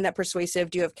you find that persuasive?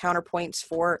 Do you have counterpoints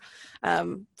for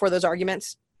those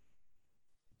arguments?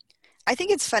 I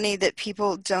think it's funny that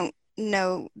people don't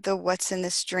know the what's in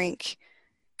this drink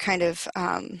kind of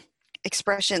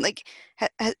expression. Like,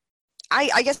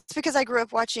 I guess because I grew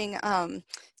up watching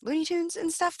Looney Tunes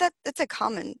and stuff, that's a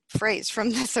common phrase from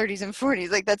the 30s and 40s.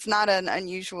 Like, that's not an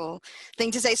unusual thing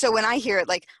to say. So when I hear it,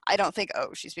 like, I don't think, oh,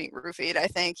 she's being roofied. I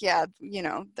think, yeah,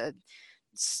 the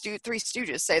Three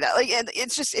Stooges say that. Like,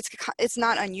 it's just, it's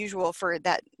not unusual for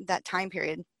that time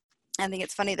period. I think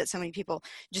it's funny that so many people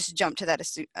just jump to that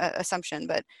assumption,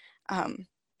 but I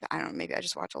don't know, maybe I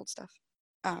just watch old stuff.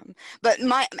 But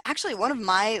one of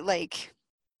my, like,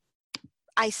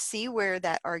 I see where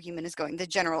that argument is going, the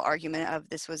general argument of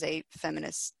this was a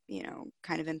feminist,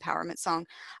 kind of empowerment song.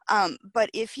 But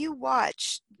if you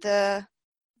watch the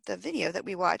video that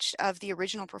we watched of the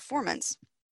original performance,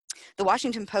 the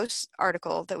Washington Post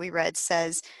article that we read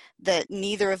says that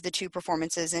neither of the two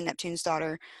performances in Neptune's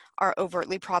Daughter are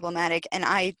overtly problematic. And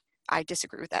I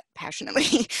disagree with that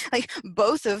passionately. Like,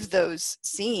 both of those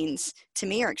scenes to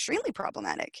me are extremely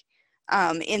problematic.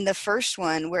 In the first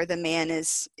one, where the man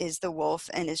is the wolf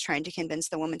and is trying to convince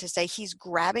the woman to stay, he's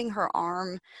grabbing her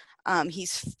arm.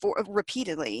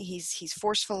 Repeatedly, he's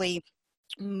forcefully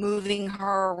moving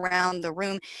her around the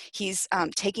room. He's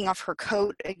taking off her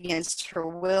coat against her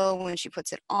will when she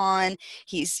puts it on.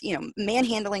 He's,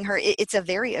 manhandling her. It's a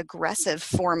very aggressive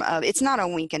form of, it's not a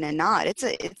wink and a nod.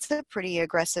 It's a pretty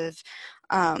aggressive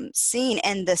scene.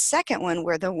 And the second one,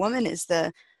 where the woman is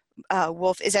the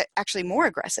wolf, is actually more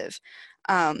aggressive.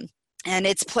 And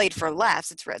it's played for laughs.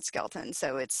 It's Red Skelton,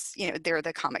 so it's, they're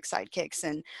the comic sidekicks,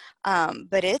 and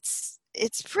but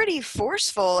it's pretty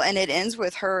forceful, and it ends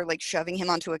with her like shoving him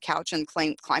onto a couch and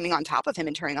climbing on top of him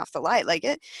and turning off the light. Like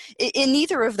it in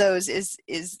neither of those is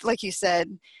like you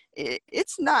said,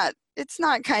 it's not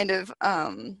kind of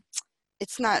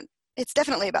it's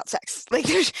definitely about sex. Like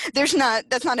that's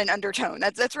not an undertone.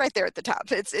 That's right there at the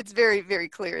top. It's very, very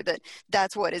clear that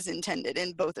that's what is intended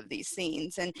in both of these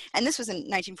scenes. And this was in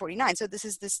 1949. So this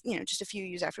is just a few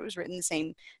years after it was written, the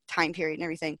same time period and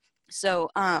everything. So,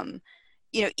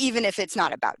 even if it's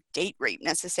not about date rape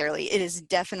necessarily, it is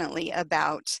definitely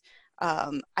about,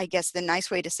 I guess the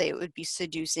nice way to say it would be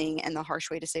seducing, and the harsh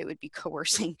way to say it would be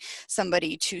coercing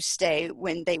somebody to stay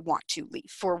when they want to leave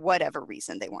for whatever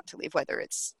reason they want to leave, whether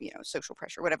it's, social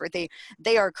pressure, whatever.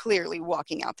 They are clearly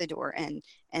walking out the door, and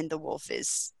the wolf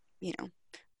is,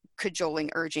 cajoling,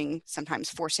 urging, sometimes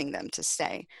forcing them to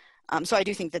stay. So I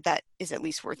do think that is at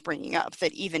least worth bringing up,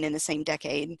 that even in the same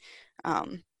decade,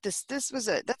 that's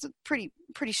a pretty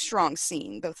strong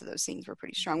scene. Both of those scenes were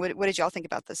pretty strong. What did y'all think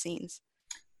about the scenes?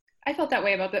 I felt that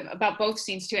way about both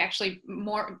scenes too. Actually,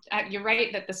 more you're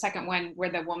right that the second one, where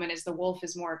the woman is the wolf,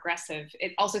 is more aggressive.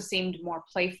 It also seemed more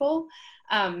playful.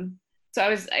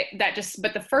 So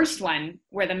but the first one,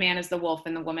 where the man is the wolf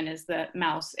and the woman is the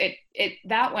mouse,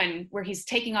 that one where he's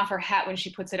taking off her hat when she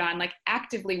puts it on, like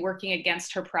actively working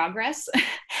against her progress.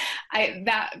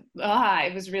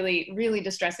 It was really, really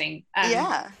distressing.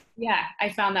 Yeah, I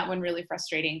found that one really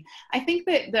frustrating. I think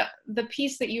that the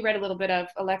piece that you read a little bit of,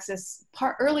 Alexis,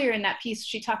 earlier in that piece,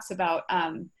 she talks about,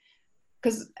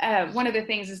 because one of the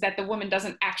things is that the woman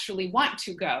doesn't actually want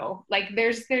to go. Like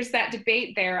there's that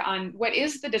debate there on what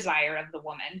is the desire of the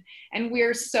woman. And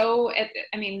we're so, at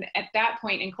that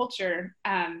point in culture,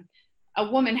 a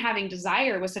woman having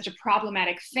desire was such a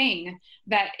problematic thing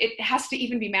that it has to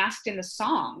even be masked in the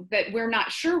song, that we're not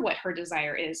sure what her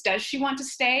desire is. Does she want to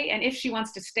stay? And if she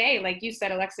wants to stay, like you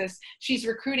said, Alexis, she's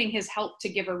recruiting his help to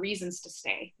give her reasons to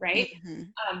stay, right?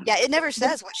 Mm-hmm. It never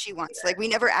says what she wants. Like we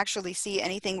never actually see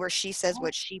anything where she says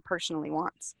what she personally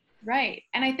wants. Right.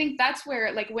 And I think that's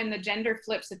where, like, when the gender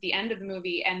flips at the end of the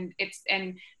movie and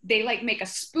they like make a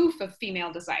spoof of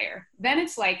female desire, then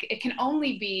it's like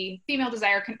female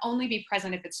desire can only be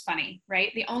present if it's funny,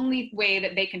 right? The only way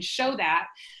that they can show that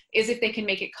is if they can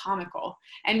make it comical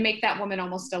and make that woman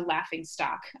almost a laughing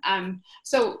stock.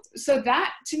 So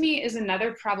that to me is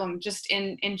another problem just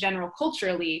in general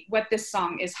culturally. What this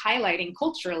song is highlighting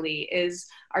culturally is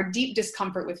our deep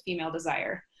discomfort with female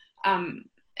desire.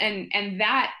 And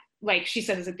that, like she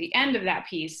says at the end of that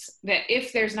piece, that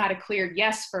if there's not a clear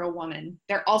yes for a woman,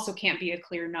 there also can't be a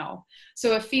clear no.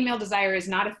 So if female desire is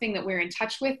not a thing that we're in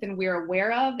touch with and we're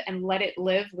aware of and let it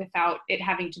live without it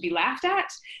having to be laughed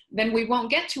at, then we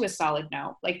won't get to a solid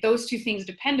no. Like those two things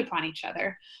depend upon each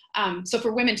other. So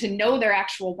for women to know their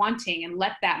actual wanting and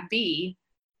let that be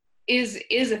is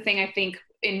a thing, I think,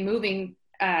 in moving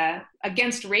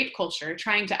against rape culture,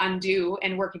 trying to undo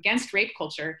and work against rape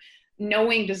culture.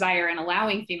 Knowing desire and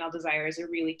allowing female desire is a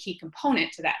really key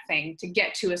component to that thing, to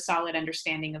get to a solid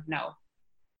understanding of no.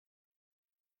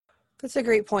 That's a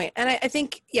great point. And I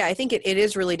think it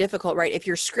is really difficult, right? If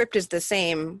your script is the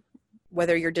same,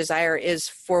 whether your desire is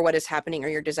for what is happening or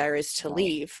your desire is to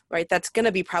leave, right? That's going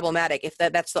to be problematic if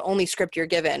that's the only script you're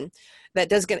given.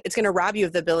 It's going to rob you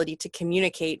of the ability to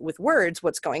communicate with words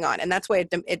what's going on. And that's why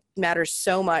it matters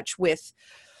so much with,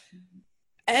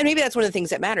 and maybe that's one of the things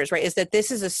that matters, right? Is that this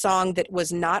is a song that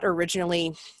was not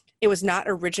originally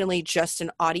just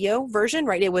an audio version,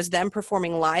 right? It was them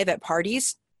performing live at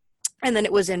parties, and then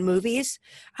it was in movies.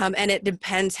 And it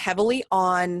depends heavily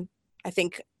on, I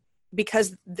think,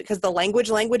 because the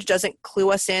language doesn't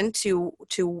clue us in to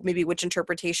maybe which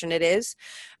interpretation it is,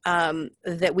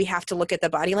 that we have to look at the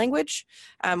body language,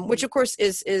 which of course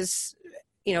is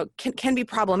can be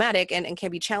problematic and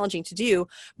can be challenging to do.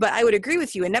 But I would agree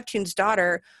with you. In Neptune's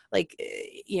Daughter,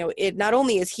 it not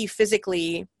only is he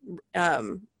physically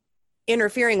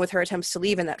interfering with her attempts to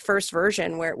leave in that first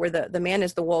version where the man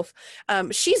is the wolf,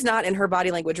 she's not in her body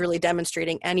language really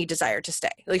demonstrating any desire to stay.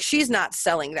 Like she's not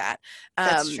selling that.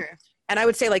 That's true. And I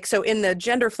would say, so in the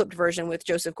gender flipped version with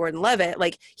Joseph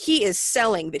Gordon-Levitt, he is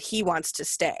selling that he wants to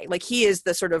stay. Like he is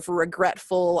the sort of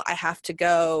regretful, I have to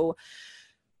go,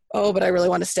 oh, but I really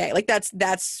want to stay. Like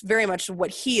that's very much what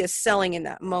he is selling in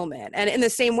that moment. And in the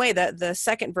same way that the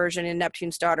second version in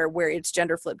Neptune's Daughter, where it's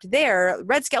gender flipped there,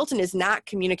 Red Skelton is not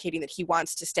communicating that he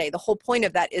wants to stay. The whole point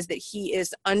of that is that he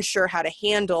is unsure how to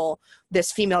handle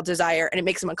this female desire, and it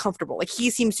makes him uncomfortable. Like he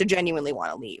seems to genuinely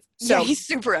want to leave. So yeah, he's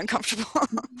super uncomfortable.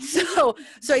 so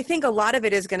I think a lot of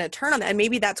it is going to turn on that. And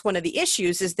maybe that's one of the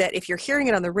issues, is that if you're hearing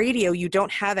it on the radio, you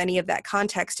don't have any of that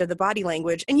context of the body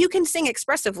language, and you can sing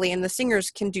expressively, and the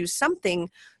singers can do something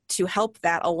to help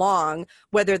that along,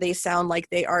 whether they sound like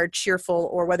they are cheerful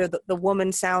or whether the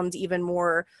woman sounds even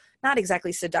more, not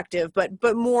exactly seductive,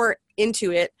 but more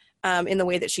into it in the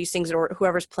way that she sings it, or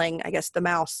whoever's playing, I guess, the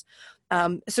mouse.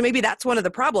 So maybe that's one of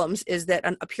the problems, is that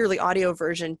a purely audio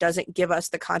version doesn't give us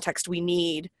the context we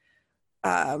need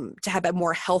to have a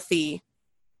more healthy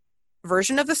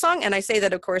version of the song. And I say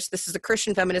that, of course, this is a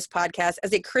Christian feminist podcast.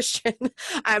 As a Christian,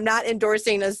 I'm not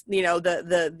endorsing this,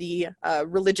 the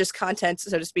religious content,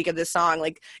 so to speak, of this song.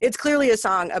 Like, it's clearly a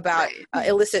song about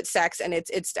illicit sex, and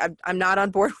I'm not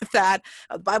on board with that.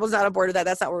 The Bible's not on board with that.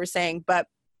 That's not what we're saying. But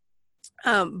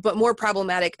more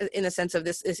problematic in the sense of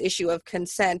this issue of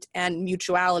consent and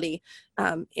mutuality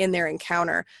in their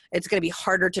encounter. It's going to be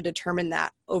harder to determine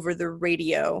that over the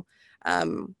radio.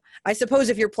 I suppose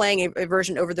if you're playing a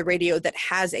version over the radio that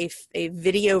has a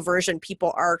video version,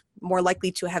 people are more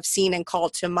likely to have seen and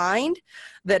called to mind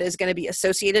that is going to be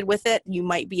associated with it. You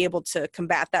might be able to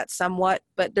combat that somewhat,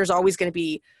 but there's always going to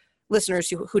be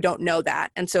listeners who don't know that.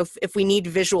 And so if we need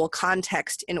visual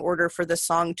context in order for the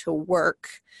song to work,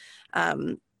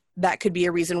 that could be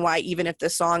a reason why, even if the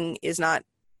song is not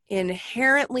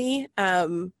inherently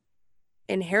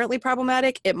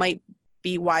problematic, it might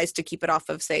be wise to keep it off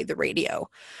of, say, the radio.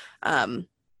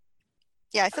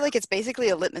 Yeah, I feel like it's basically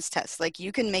a litmus test. Like,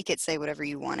 you can make it say whatever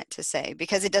you want it to say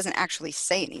because it doesn't actually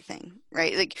say anything,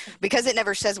 right? Like, because it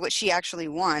never says what she actually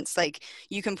wants, like,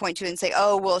 you can point to it and say,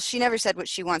 oh, well, she never said what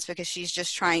she wants because she's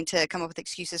just trying to come up with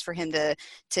excuses for him to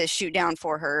shoot down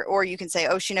for her. Or you can say,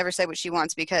 oh, she never said what she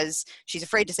wants because she's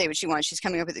afraid to say what she wants. She's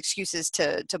coming up with excuses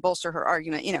to bolster her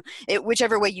argument.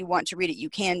 Whichever way you want to read it, you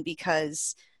can,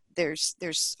 because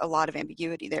there's a lot of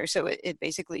ambiguity there. So it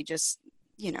basically just,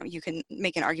 you can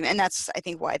make an argument. And that's, I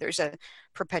think, why there's a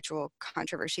perpetual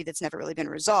controversy that's never really been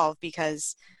resolved,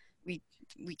 because we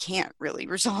can't really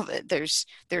resolve it. There's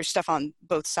stuff on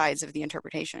both sides of the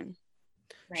interpretation.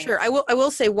 Right. Sure. I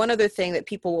will say one other thing that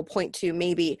people will point to,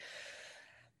 maybe,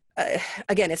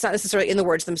 again, it's not necessarily in the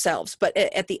words themselves, but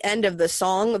at the end of the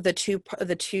song, the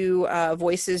two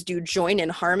voices do join in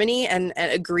harmony and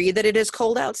agree that it is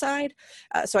cold outside.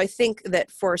 So I think that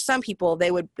for some people,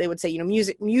 they would say,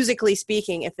 musically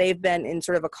speaking, if they've been in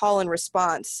sort of a call and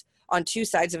response on two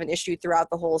sides of an issue throughout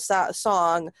the whole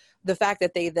song, the fact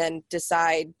that they then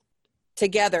decide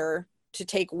together to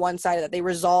take one side of that, they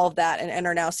resolve that and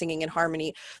are now singing in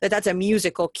harmony, that's a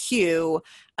musical cue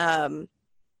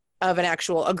of an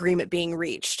actual agreement being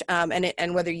reached.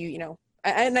 And whether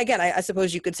and again, I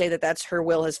suppose you could say that that's her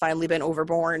will has finally been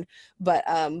overborne, but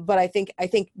I think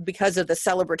because of the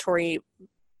celebratory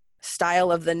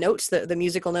style of the notes, the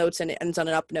musical notes, and it ends on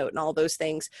an up note and all those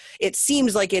things, it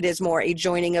seems like it is more a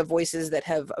joining of voices that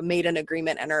have made an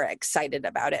agreement and are excited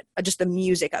about it. Just the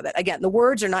music of it. Again, the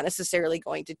words are not necessarily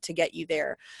going to get you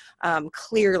there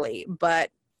clearly,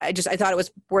 but I thought it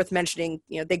was worth mentioning,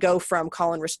 they go from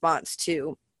call and response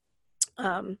to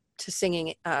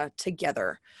singing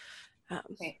together.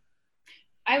 Okay.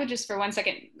 I would just for 1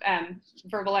 second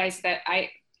verbalize that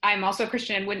I'm also a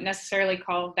Christian and wouldn't necessarily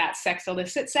call that sex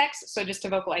illicit sex. So just to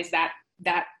vocalize that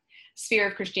sphere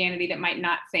of Christianity that might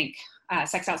not think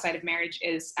sex outside of marriage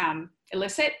is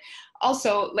illicit.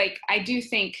 Also, like, I do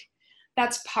think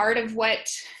that's part of what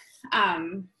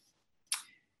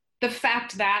the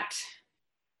fact that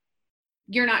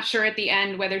you're not sure at the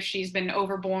end whether she's been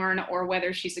overborne or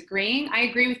whether she's agreeing. I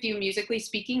agree with you, musically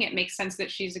speaking, it makes sense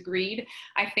that she's agreed.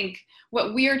 I think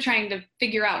what we're trying to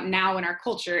figure out now in our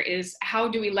culture is, how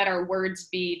do we let our words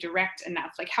be direct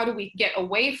enough? Like, how do we get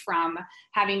away from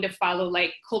having to follow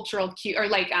like cultural cue or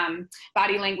like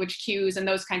body language cues and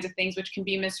those kinds of things, which can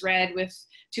be misread with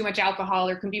too much alcohol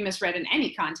or can be misread in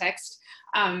any context.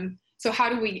 So how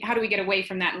do we get away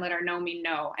from that and let our no mean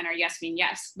no and our yes mean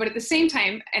yes? But at the same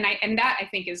time, and that I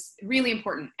think is really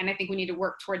important, and I think we need to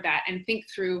work toward that and think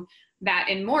through that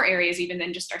in more areas even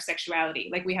than just our sexuality.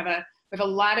 Like, we have a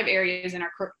lot of areas in our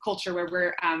culture where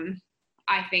we're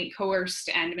I think coerced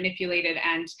and manipulated,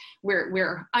 and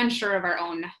we're unsure of our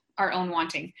own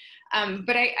wanting.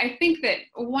 But I think that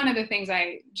one of the things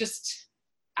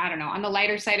I don't know, on the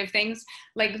lighter side of things,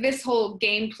 like this whole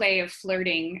gameplay of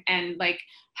flirting and like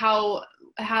how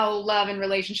love and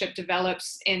relationship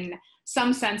develops in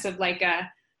some sense of like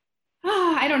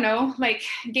I don't know, like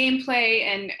gameplay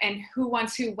and who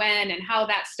wants who when and how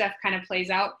that stuff kind of plays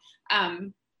out.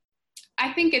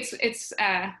 I think it's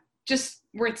just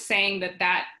worth saying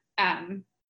that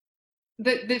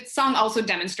the song also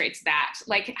demonstrates that,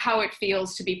 like how it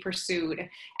feels to be pursued.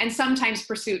 And sometimes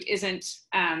pursuit isn't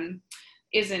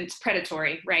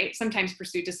predatory, right? Sometimes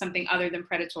pursuit is something other than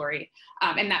predatory.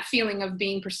 And that feeling of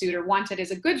being pursued or wanted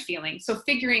is a good feeling. So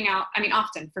figuring out, I mean,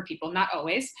 often for people, not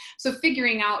always. So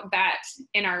figuring out that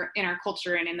in our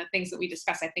culture and in the things that we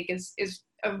discuss, I think is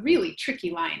a really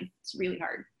tricky line. It's really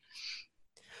hard.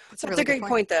 That's a great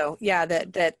point though. Yeah.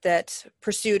 That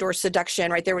pursuit or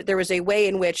seduction, right? There was a way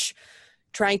in which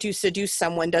trying to seduce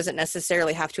someone doesn't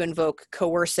necessarily have to invoke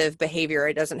coercive behavior.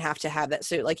 It doesn't have to have that.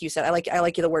 So like you said, I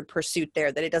like the word pursuit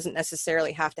there, that it doesn't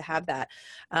necessarily have to have that.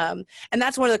 And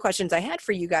that's one of the questions I had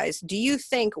for you guys. Do you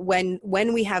think when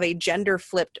we have a gender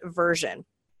flipped version,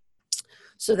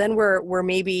 so then we're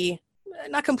maybe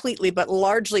not completely, but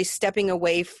largely stepping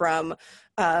away from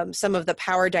some of the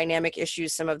power dynamic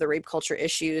issues, some of the rape culture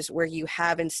issues, where you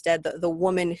have instead the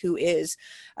woman who is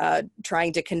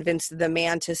trying to convince the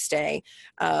man to stay.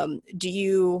 Do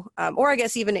you, or I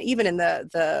guess even in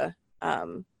the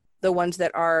ones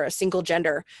that are a single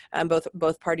gender,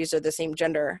 both parties are the same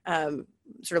gender,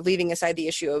 sort of leaving aside the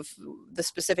issue of the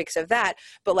specifics of that,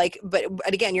 but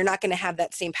again, you're not going to have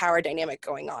that same power dynamic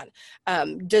going on.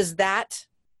 Does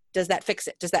that fix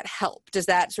it? Does that help? Does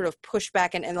that sort of push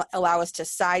back and allow us to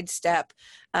sidestep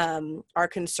our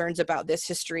concerns about this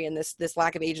history and this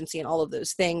lack of agency and all of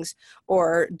those things?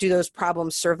 Or do those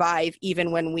problems survive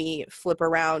even when we flip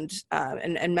around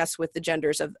and mess with the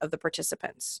genders of the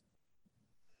participants?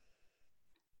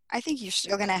 I think you're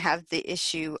still going to have the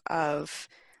issue of,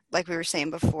 like we were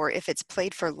saying before, if it's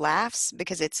played for laughs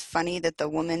because it's funny that the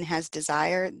woman has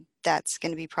desire, that's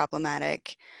going to be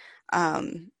problematic.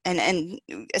 And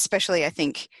especially I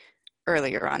think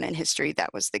earlier on in history,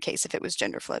 that was the case if it was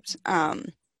gender flipped.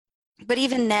 But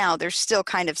even now, there's still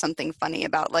kind of something funny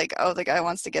about like, oh, the guy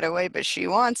wants to get away, but she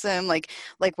wants him. Like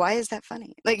why is that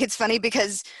funny? Like, it's funny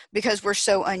because we're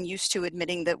so unused to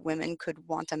admitting that women could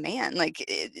want a man,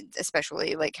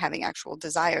 especially like having actual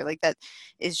desire. Like that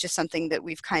is just something that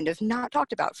we've kind of not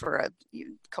talked about for a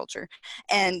culture.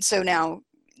 And so now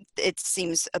it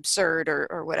seems absurd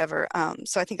or whatever.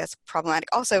 So I think that's problematic.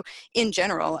 Also, in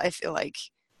general, I feel like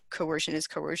coercion is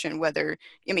coercion,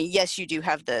 yes, you do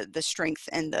have the strength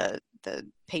and the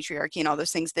patriarchy and all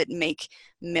those things that make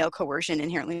male coercion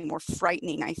inherently more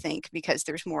frightening, I think, because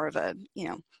there's more of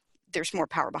there's more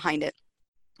power behind it.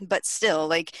 But still,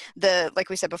 like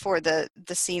we said before, the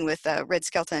scene with Red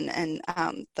Skelton and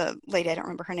the lady, I don't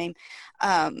remember her name,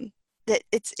 that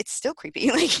it's still creepy.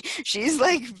 Like she's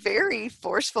like very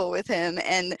forceful with him,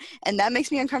 and that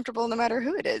makes me uncomfortable no matter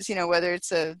who it is, whether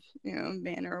it's a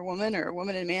man or a woman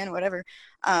and a man, whatever.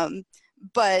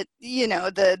 But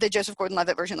the Joseph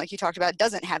Gordon-Levitt version, like you talked about,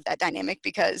 doesn't have that dynamic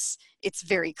because it's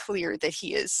very clear that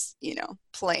he is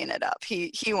playing it up.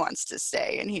 He wants to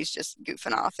stay and he's just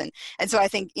goofing off, and so I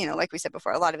think like we said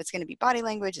before, a lot of it's going to be body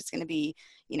language, it's going to be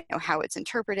how it's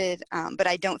interpreted, but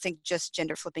I don't think just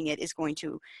gender flipping it is going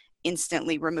to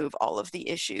instantly remove all of the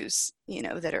issues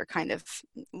that are kind of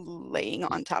laying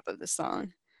on top of the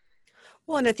song.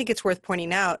 Well, and I think it's worth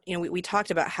pointing out, we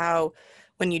talked about how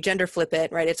when you gender flip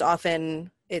it, right, it's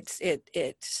often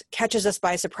it catches us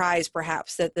by surprise,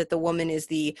 perhaps, that the woman is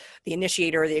the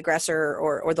initiator or the aggressor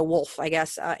or the wolf, I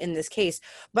guess, in this case.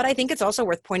 But I think it's also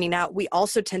worth pointing out, we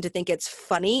also tend to think it's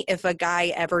funny if a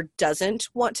guy ever doesn't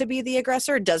want to be the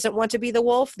aggressor, doesn't want to be the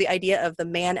wolf. The idea of the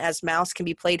man as mouse can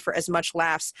be played for as much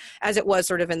laughs as it was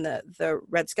sort of in the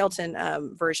Red Skelton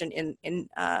version in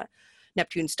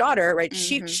Neptune's Daughter, right?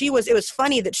 Mm-hmm. It was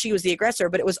funny that she was the aggressor,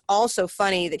 but it was also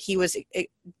funny that he was,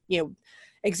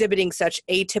 exhibiting such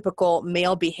atypical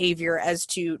male behavior as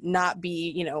to not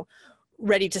be,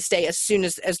 ready to stay as soon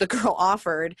as the girl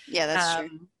offered. Yeah, that's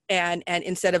true. And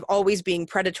instead of always being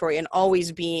predatory and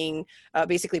always being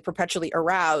basically perpetually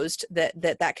aroused,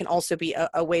 that can also be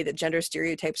a way that gender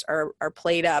stereotypes are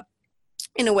played up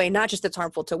in a way not just that's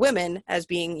harmful to women as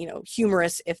being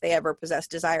humorous if they ever possess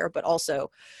desire, but also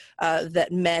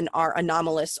that men are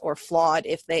anomalous or flawed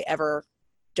if they ever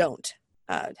don't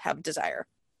have desire.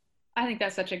 I think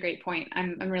that's such a great point.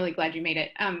 I'm really glad you made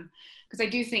it, because I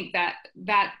do think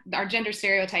that our gender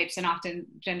stereotypes and often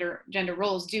gender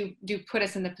roles do put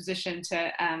us in the position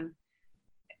to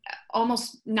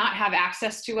almost not have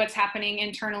access to what's happening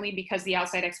internally because the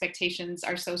outside expectations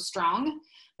are so strong.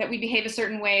 that we behave a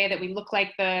certain way, that we look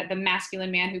like the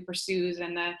masculine man who pursues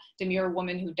and the demure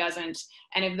woman who doesn't.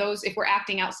 And if we're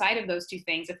acting outside of those two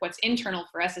things, if what's internal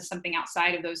for us is something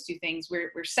outside of those two things,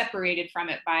 we're separated from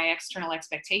it by external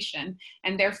expectation.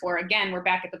 And therefore, again, we're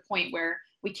back at the point where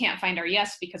we can't find our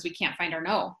yes because we can't find our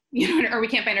no, or we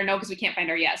can't find our no because we can't find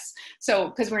our yes. So,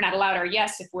 because we're not allowed our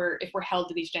yes if we're held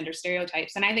to these gender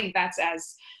stereotypes. And I think that's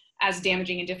as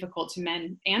damaging and difficult to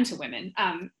men and to women.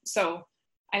 So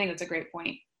I think that's a great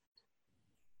point.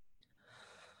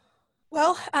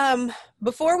 Well,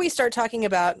 before we start talking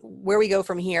about where we go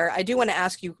from here, I do want to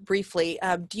ask you briefly,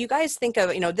 do you guys think of,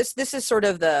 this is sort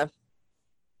of I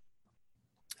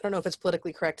don't know if it's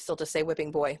politically correct still to say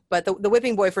whipping boy, but the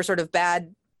whipping boy for sort of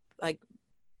bad, like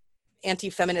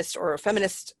anti-feminist or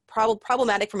feminist,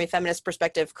 problematic from a feminist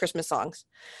perspective, Christmas songs.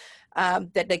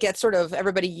 That gets sort of,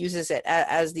 everybody uses it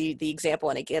as the example,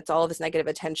 and it gets all of this negative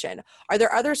attention. Are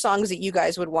there other songs that you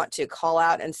guys would want to call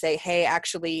out and say, hey,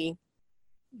 actually,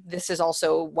 this is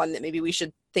also one that maybe we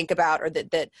should think about, or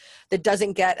that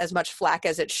doesn't get as much flack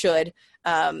as it should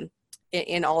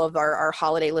in all of our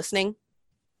holiday listening?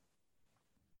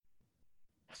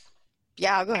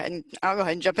 Yeah, I'll go ahead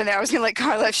and jump in there. I was gonna let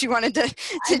Carla if she wanted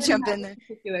to jump in there.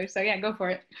 Particular, so yeah, go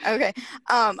for it. Okay.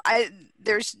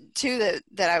 There's two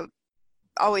that I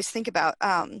always think about.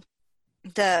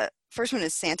 The first one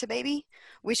is Santa Baby,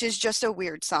 which is just a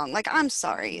weird song. Like, I'm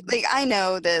sorry. Like, I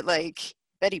know that like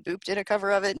Betty Boop did a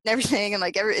cover of it and everything, and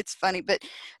like it's funny, but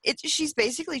she's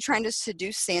basically trying to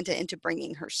seduce Santa into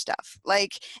bringing her stuff.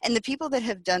 Like, and the people that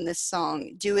have done this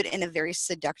song do it in a very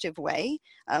seductive way.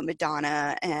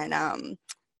 Madonna and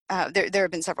there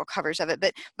have been several covers of it,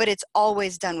 but it's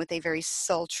always done with a very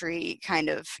sultry kind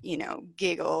of,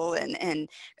 giggle and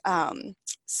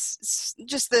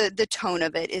just the tone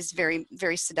of it is very,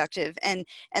 very seductive. And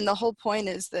the whole point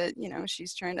is that,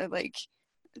 she's trying to like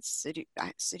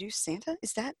seduce Santa.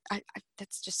 Is that, that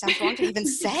just sounds wrong to even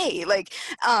say, like,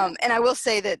 and I will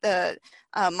say that the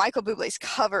Michael Bublé's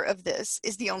cover of this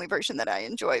is the only version that I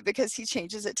enjoy, because he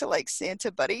changes it to like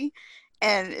Santa Buddy,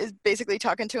 and is basically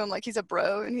talking to him like he's a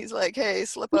bro, and he's like, hey,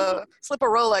 slip a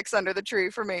Rolex under the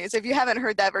tree for me. So if you haven't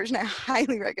heard that version, I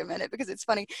highly recommend it, because it's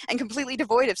funny and completely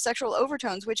devoid of sexual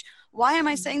overtones, which, why am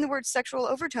I saying the word sexual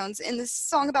overtones in this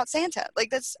song about Santa? Like,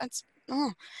 that's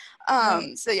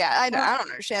so yeah, I don't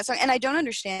understand that song, and I don't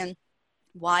understand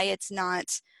why it's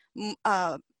not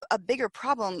a bigger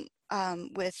problem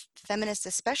with feminists,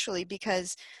 especially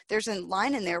because there's a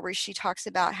line in there where she talks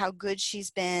about how good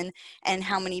she's been and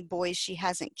how many boys she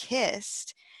hasn't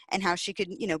kissed, and how she could,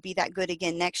 be that good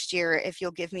again next year if you'll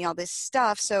give me all this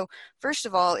stuff. So first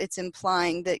of all, it's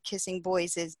implying that kissing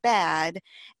boys is bad,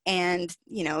 and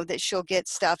that she'll get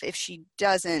stuff if she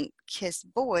doesn't kiss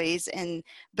boys,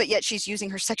 but yet she's using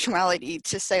her sexuality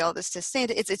to say all this to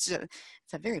Santa. It's a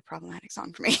very problematic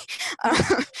song for me.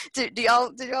 Did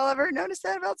y'all ever notice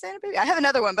that about Santa Baby? I have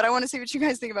another one, but I want to see what you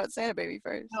guys think about Santa Baby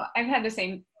first. Oh, I've had the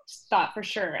same thought for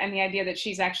sure, and the idea that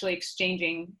she's actually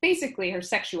exchanging basically her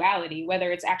sexuality,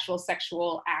 whether it's actual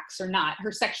sexual acts or not,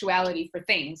 her sexuality for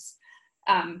things,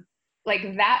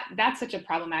 like that's such a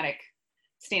problematic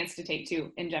stance to take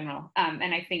too in general,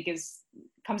 and I think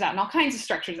comes out in all kinds of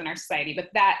structures in our society, but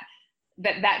that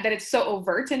it's so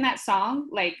overt in that song,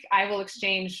 like, I will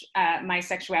exchange my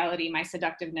sexuality, my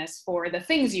seductiveness for the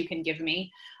things you can give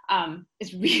me,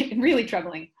 is really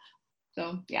troubling.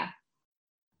 So yeah.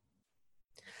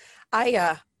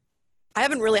 I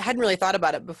hadn't really thought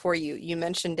about it before you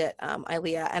mentioned it,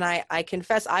 Ilia, and I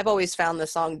confess I've always found the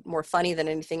song more funny than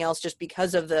anything else, just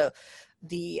because of the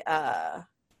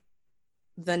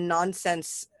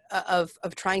nonsense of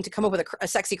trying to come up with a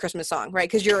sexy Christmas song, right?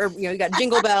 Because you got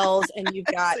Jingle Bells, and you've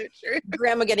got so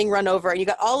Grandma Getting Run Over, and you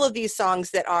got all of these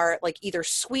songs that are like either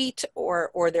sweet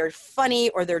or they're funny,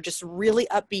 or they're just really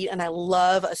upbeat. And I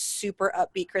love a super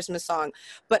upbeat Christmas song.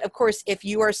 But of course, if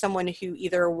you are someone who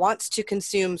either wants to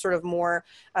consume sort of more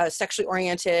sexually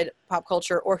oriented pop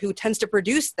culture, or who tends to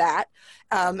produce that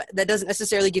doesn't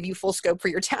necessarily give you full scope for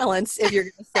your talents if you're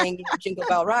saying Jingle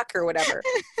Bell Rock or whatever.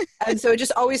 And so it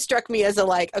just always struck me as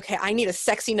okay, I need a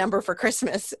sexy number for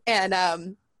Christmas, and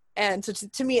so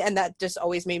to me, and that just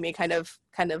always made me kind of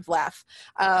laugh,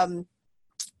 and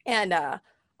I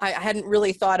hadn't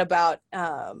really thought about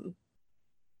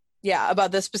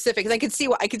about the specifics. I could see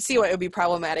why it would be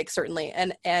problematic, certainly,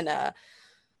 and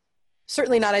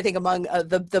certainly not, I think, among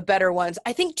the better ones.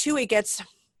 I think too, it gets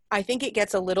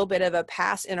a little bit of a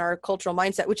pass in our cultural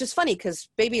mindset, which is funny, because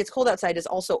Baby It's Cold Outside is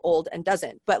also old and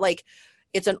doesn't, but like,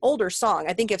 it's an older song.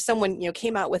 I think if someone,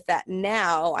 came out with that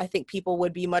now, I think people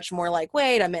would be much more like,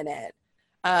 wait a minute.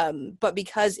 But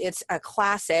because it's a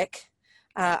classic,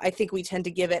 I think we tend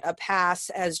to give it a pass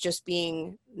as just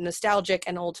being nostalgic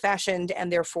and old-fashioned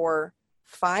and therefore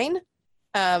fine,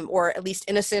 or at least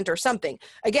innocent or something.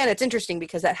 Again, it's interesting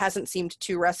because that hasn't seemed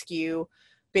to rescue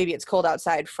Baby It's Cold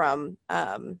Outside from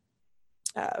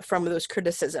those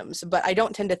criticisms. But I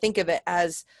don't tend to think of it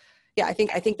as, I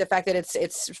think the fact that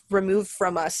it's removed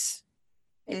from us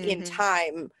in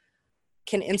time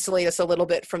can insulate us a little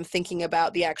bit from thinking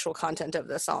about the actual content of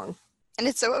the song. And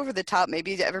it's so over the top,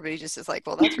 maybe everybody just is like,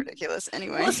 well, that's ridiculous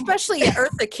anyway. Well, especially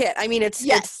Eartha Kitt. I mean, that's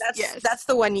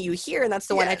the one you hear, and that's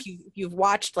the one if you've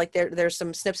watched, like there's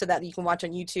some snips of that you can watch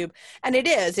on YouTube, and it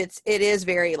is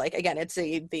very, like, again, it's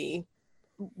the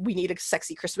we need a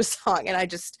sexy Christmas song, and I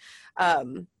just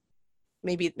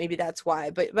maybe that's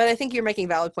why, but I think you're making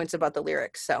valid points about the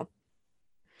lyrics. So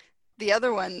the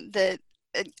other one that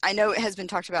I know it has been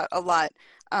talked about a lot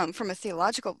from a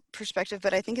theological perspective,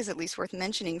 but I think is at least worth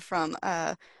mentioning from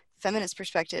a feminist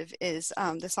perspective is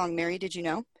the song "Mary, Did You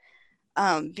Know?"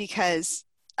 Because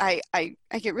I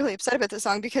get really upset about this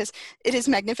song because it is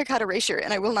Magnificat erasure,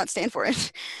 and I will not stand for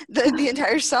it. The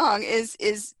entire song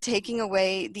is taking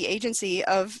away the agency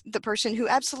of the person who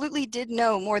absolutely did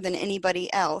know more than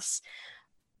anybody else,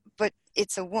 but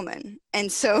it's a woman.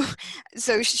 And so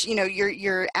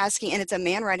you're asking, and it's a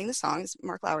man writing the song, it's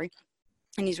Mark Lowry,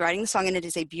 and he's writing the song, and it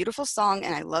is a beautiful song,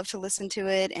 and I love to listen to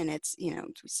it, and it's, we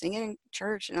sing it in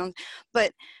church,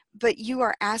 but you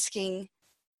are asking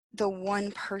the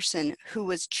one person who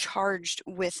was charged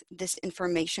with this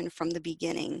information from the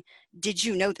beginning, did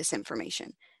you know this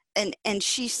information? And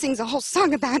she sings a whole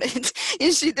song about it.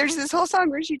 There's this whole song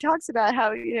where she talks about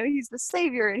how, he's the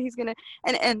savior, and he's gonna,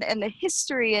 and the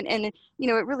history, and it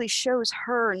really shows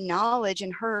her knowledge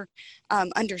and her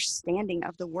understanding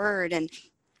of the word.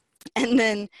 And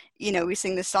then, we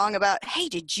sing this song about, hey,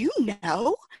 did you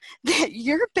know that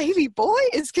your baby boy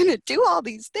is going to do all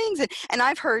these things? And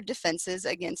I've heard defenses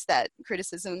against that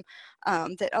criticism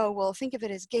that, oh, well, think of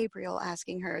it as Gabriel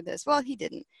asking her this. Well, he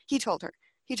didn't. He told her.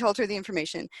 He told her the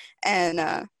information.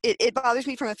 And it bothers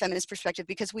me from a feminist perspective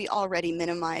because we already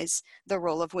minimize the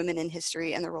role of women in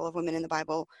history and the role of women in the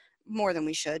Bible more than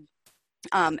we should.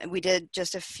 We did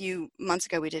just a few months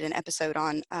ago, we did an episode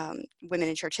on women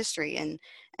in church history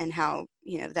and how,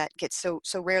 that gets so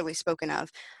rarely spoken of.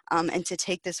 And to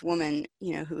take this woman,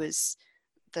 who is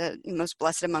the most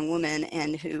blessed among women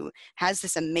and who has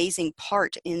this amazing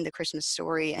part in the Christmas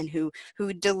story and who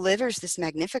delivers this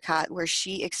Magnificat where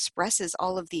she expresses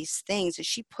all of these things and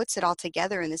she puts it all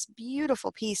together in this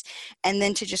beautiful piece, and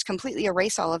then to just completely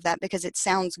erase all of that because it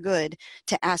sounds good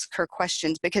to ask her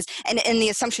questions because and the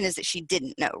assumption is that she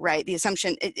didn't know, right? The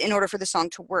assumption, in order for the song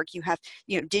to work, you have,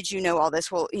 did you know all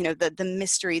this? Well, the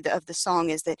mystery of the song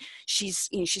is that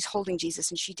she's holding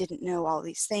Jesus and she didn't know all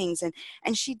these things,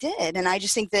 and she did. And I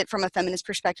just think that from a feminist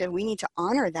perspective, we need to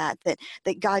honor that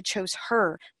God chose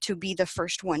her to be the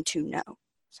first one to know.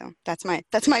 So that's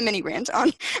my mini rant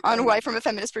on why, from a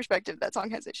feminist perspective, that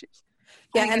song has issues.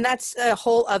 Yeah, and that's a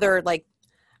whole other,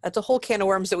 that's a whole can of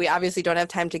worms that we obviously don't have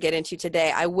time to get into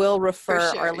today. I will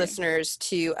refer our listeners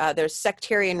to their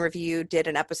Sectarian Review did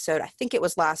an episode, I think it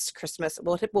was last Christmas.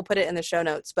 We'll put it in the show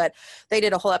notes, but they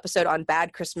did a whole episode on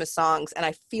bad Christmas songs, and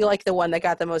I feel like the one that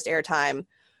got the most airtime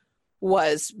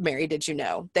was Mary, Did You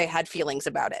Know? They had feelings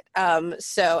about it. And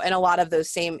a lot of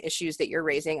those same issues that you're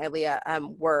raising, Ilia,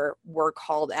 were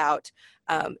called out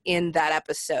in that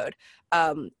episode.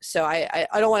 So I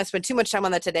don't want to spend too much time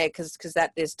on that today because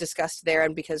that is discussed there,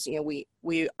 and because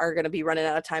we are going to be running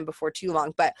out of time before too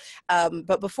long. But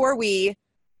before I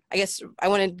guess I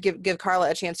want to give Carla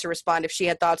a chance to respond if she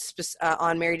had thoughts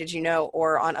on Mary, Did You Know,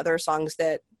 or on other songs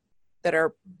that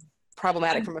are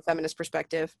problematic from a feminist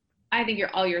perspective. I think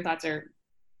all your thoughts are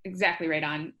exactly right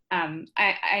on.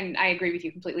 I agree with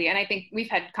you completely. And I think we've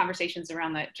had conversations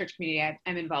around the church community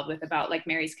I'm involved with about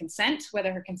Mary's consent,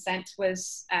 whether her consent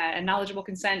was a knowledgeable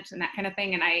consent and that kind of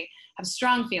thing. And I have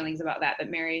strong feelings about that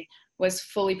Mary was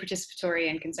fully participatory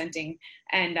and consenting.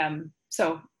 And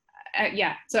so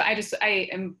I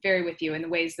am very with you in the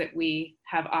ways that we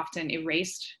have often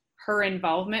erased her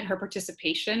involvement, her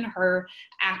participation, her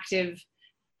active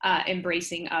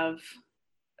embracing of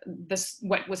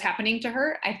what was happening to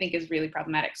her, I think is really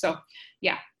problematic. So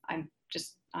yeah, I'm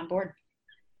just on board.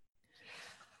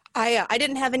 I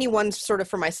didn't have any ones sort of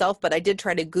for myself, but I did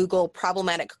try to Google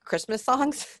problematic Christmas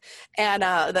songs, and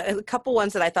a couple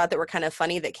ones that I thought that were kind of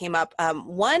funny that came up.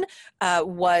 One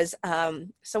was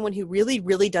someone who really,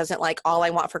 really doesn't like All I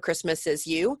Want for Christmas Is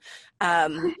You.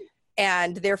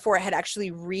 And therefore I had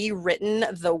actually rewritten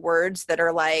the words that are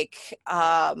all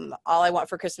I want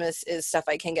for Christmas is stuff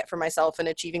I can get for myself and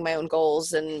achieving my own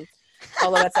goals and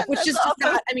all of that stuff, which is just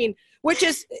not, I mean, which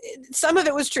is, some of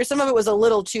it was true. Some of it was a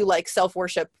little too like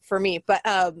self-worship for me, but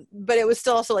it was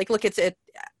still also like, look, it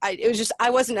was just, I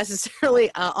wasn't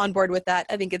necessarily on board with that.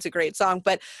 I think it's a great song,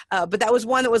 but that was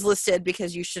one that was listed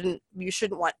because you shouldn't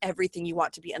want everything you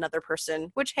want to be another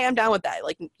person, which, hey, I'm down with that.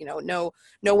 Like, you know,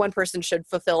 no one person should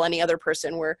fulfill any other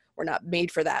person. We're not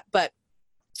made for that. But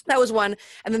that was one.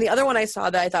 And then the other one I saw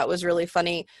that I thought was really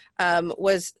funny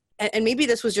was, and maybe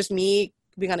this was just me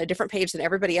being on a different page than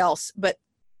everybody else, but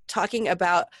talking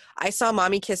about, I saw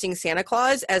Mommy Kissing Santa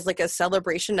Claus as like a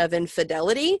celebration of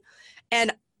infidelity.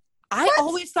 And I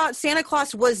always thought Santa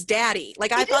Claus was daddy.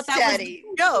 Like, I thought that daddy.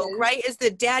 Was the joke, right? Is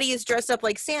that daddy is dressed up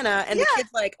like Santa, and the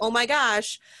kid's like, oh my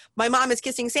gosh, my mom is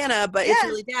kissing Santa, but it's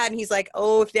really dad. And he's like,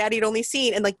 oh, if daddy had only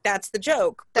seen. And like, that's the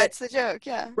joke. That's the joke,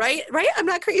 yeah. Right? I'm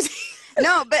not crazy.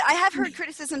 No, but I have heard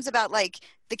criticisms about like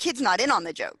the kid's not in on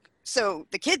the joke. So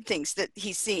the kid thinks that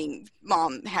he's seeing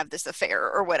mom have this affair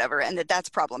or whatever, and that's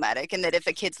problematic, and that if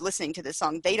a kid's listening to this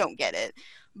song, they don't get it.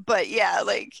 But yeah,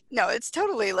 like, no, it's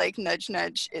totally like nudge,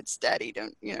 nudge, it's daddy,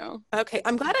 don't, you know. Okay,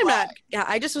 I'm glad I'm not,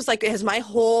 I just was like, has my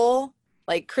whole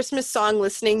like Christmas song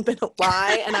listening been a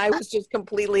lie? And I was just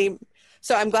completely,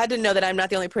 so I'm glad to know that I'm not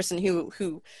the only person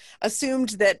who assumed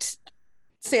that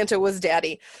Santa was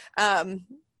daddy.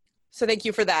 So thank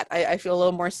you for that. I feel a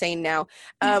little more sane now.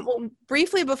 Well,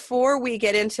 briefly, before we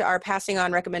get into our passing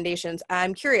on recommendations,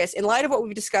 I'm curious, in light of what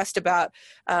we've discussed about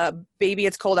Baby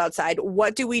It's Cold Outside,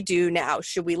 what do we do now?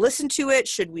 Should we listen to it?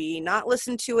 Should we not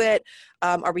listen to it?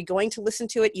 Are we going to listen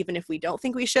to it even if we don't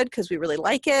think we should because we really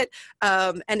like it?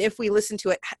 And if we listen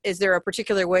to it, is there a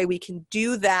particular way we can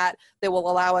do that that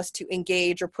will allow us to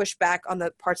engage or push back on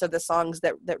the parts of the songs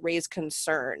that raise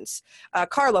concerns?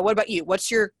 Carla, what about you?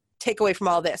 What's your takeaway from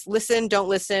all this? Listen, don't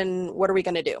listen, what are we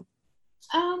going to do?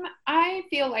 I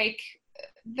feel like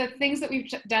the things that we've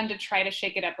done to try to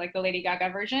shake it up, like the Lady Gaga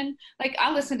version, like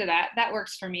I'll listen to that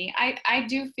works for me. I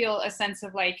do feel a sense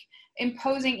of like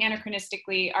imposing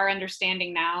anachronistically our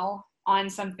understanding now on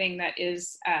something that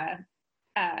is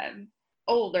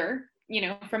older, you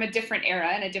know, from a different era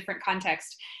and a different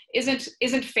context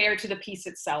isn't fair to the piece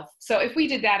itself. So if we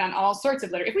did that on all sorts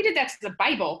of literature, if we did that to the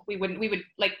Bible, we would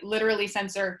like literally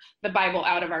censor the Bible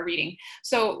out of our reading.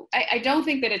 So I don't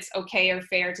think that it's okay or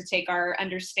fair to take our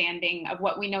understanding of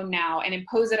what we know now and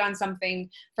impose it on something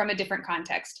from a different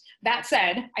context. That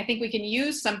said, I think we can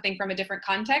use something from a different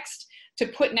context to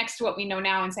put next to what we know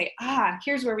now and say,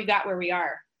 here's where we got where we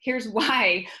are. Here's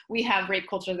why we have rape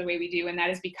culture the way we do, and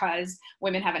that is because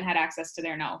women haven't had access to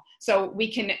their know. So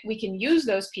we can use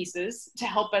those pieces to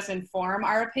help us inform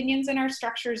our opinions and our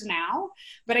structures now,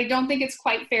 but I don't think it's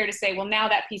quite fair to say, well, now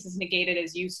that piece is negated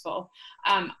as useful.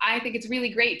 I think it's really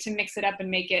great to mix it up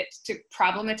and make it, to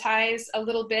problematize a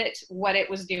little bit what it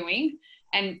was doing,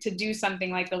 and to do something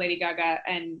like the Lady Gaga,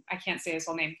 and I can't say his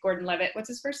whole name, Gordon-Levitt, what's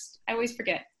his first? I always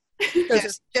forget.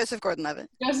 Joseph Gordon-Levitt.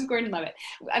 Joseph Gordon-Levitt.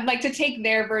 I'd like to take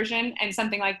their version and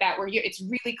something like that where it's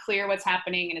really clear what's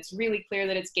happening and it's really clear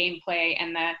that it's gameplay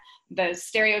and the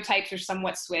stereotypes are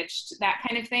somewhat switched. That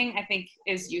kind of thing I think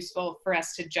is useful for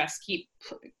us to just keep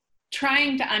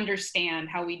trying to understand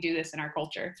how we do this in our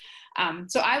culture.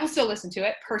 So I will still listen to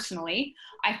it personally.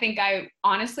 I think I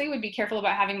honestly would be careful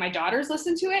about having my daughters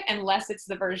listen to it unless it's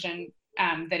the version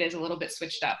that is a little bit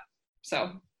switched up.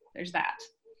 So there's that.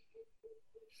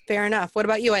 Fair enough. What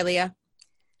about you, Ilia?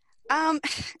 I'm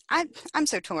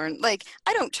so torn. Like,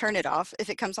 I don't turn it off if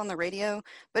it comes on the radio,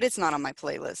 but it's not on my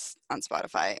playlist on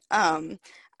Spotify.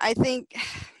 I think,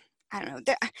 I don't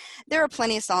know, there are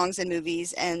plenty of songs and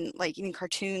movies and like even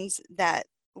cartoons that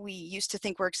we used to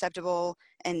think were acceptable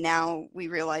and now we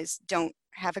realize don't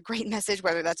have a great message,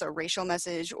 whether that's a racial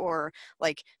message or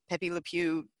like Pepe Le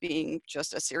Pew being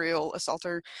just a serial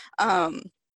assaulter.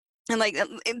 And like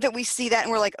that we see that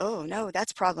and we're like, oh no,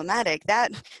 that's problematic.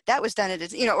 That was done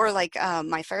at, you know, or like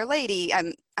My Fair Lady.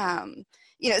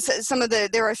 You know, so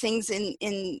there are things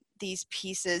in these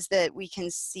pieces that we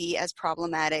can see as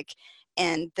problematic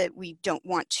and that we don't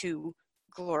want to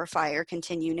glorify or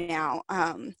continue now.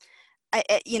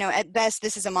 You know, at best,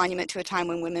 this is a monument to a time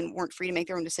when women weren't free to make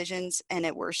their own decisions, and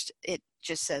at worst, it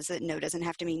just says that no doesn't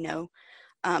have to mean no.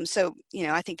 So, you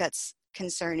know, I think that's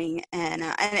concerning, and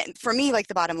for me, like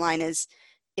the bottom line is,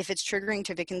 if it's triggering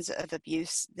to victims of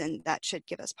abuse, then that should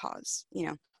give us pause. You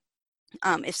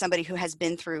know, if somebody who has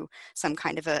been through some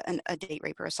kind of a date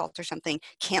rape or assault or something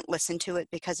can't listen to it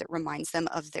because it reminds them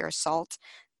of their assault,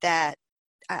 that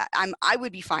I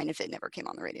would be fine if it never came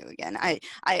on the radio again.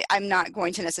 I'm not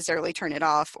going to necessarily turn it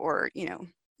off or, you know,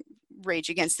 rage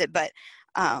against it, but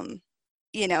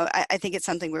you know, I think it's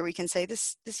something where we can say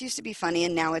this used to be funny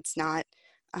and now it's not.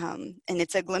 And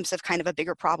it's a glimpse of kind of a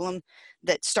bigger problem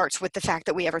that starts with the fact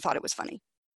that we ever thought it was funny.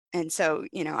 And so,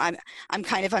 you know, I'm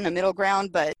kind of on a middle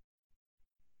ground, but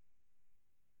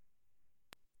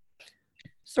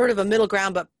sort of a middle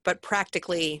ground, but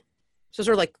practically, so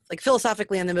sort of like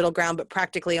philosophically on the middle ground, but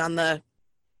practically on the,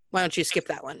 why don't you skip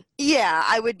that one? yeah,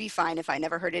 I would be fine if I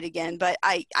never heard it again. But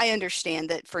I understand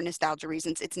that for nostalgia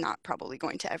reasons, it's not probably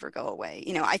going to ever go away.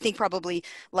 You know, I think probably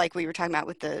like we were talking about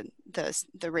with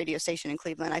the radio station in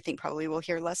Cleveland, I think probably we'll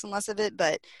hear less and less of it.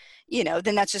 But, you know,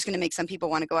 then that's just going to make some people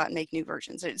want to go out and make new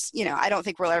versions. It's, you know, I don't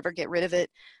think we'll ever get rid of it.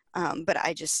 But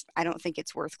I don't think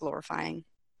it's worth glorifying.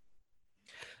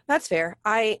 That's fair.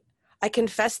 I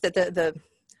confess that the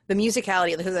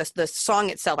musicality, the song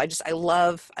itself, I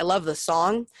love the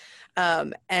song,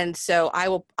 and so I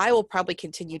will probably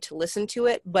continue to listen to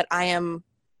it. But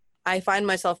I find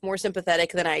myself more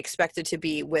sympathetic than I expected to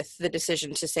be with the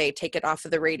decision to say take it off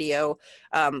of the radio.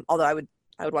 Although I would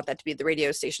want that to be the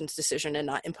radio station's decision and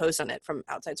not imposed on it from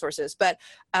outside sources. But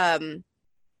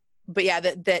yeah,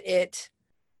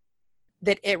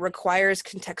 that it requires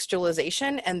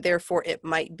contextualization, and therefore it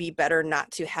might be better not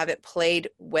to have it played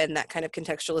when that kind of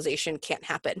contextualization can't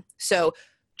happen. So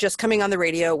just coming on the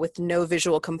radio with no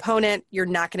visual component, you're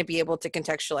not going to be able to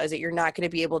contextualize it. You're not going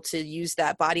to be able to use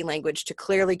that body language to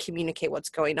clearly communicate what's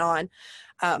going on.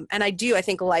 And I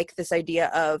think like this idea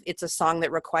of it's a song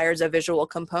that requires a visual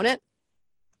component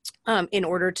in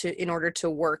order to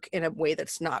work in a way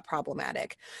that's not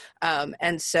problematic.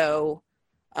 And so,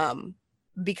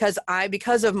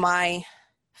 because of my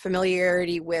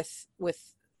familiarity with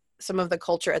some of the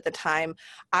culture at the time,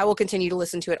 I will continue to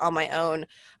listen to it on my own.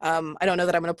 I don't know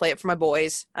that I'm going to play it for my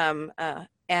boys. And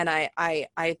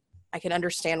I can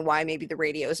understand why maybe the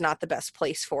radio is not the best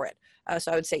place for it.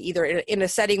 So I would say either in a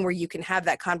setting where you can have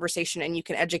that conversation and you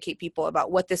can educate people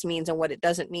about what this means and what it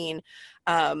doesn't mean,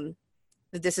 that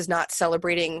this is not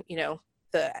celebrating, you know,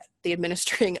 the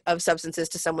administering of substances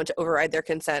to someone to override their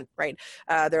consent, right?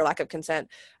 Their lack of consent.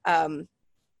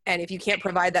 And if you can't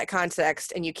provide that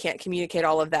context and you can't communicate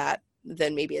all of that,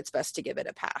 then maybe it's best to give it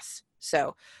a pass.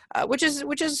 So, which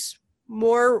is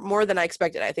more than I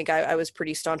expected. I think I was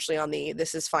pretty staunchly on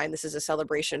this is fine. This is a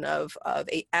celebration of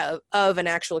an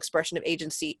actual expression of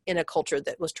agency in a culture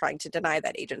that was trying to deny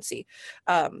that agency.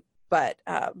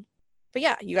 But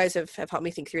yeah, you guys have helped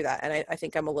me think through that. And I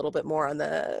think I'm a little bit more on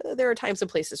there are times and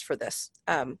places for this.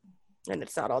 And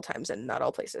it's not all times and not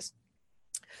all places.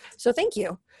 So thank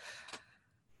you.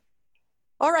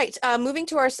 All right, moving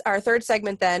to our third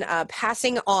segment then,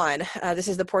 passing on. This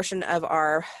is the portion of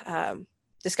our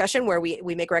discussion where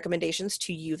we make recommendations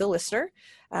to you, the listener,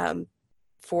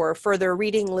 for further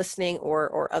reading, listening,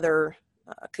 or other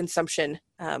consumption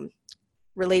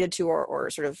related to or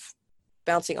sort of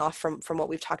bouncing off from what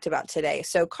we've talked about today.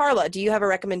 So Carla, do you have a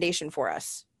recommendation for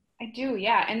us? I do,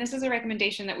 yeah. And this is a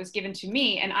recommendation that was given to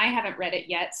me, and I haven't read it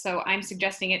yet, so I'm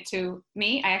suggesting it to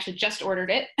me. I actually just ordered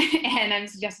it, and I'm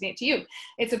suggesting it to you.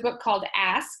 It's a book called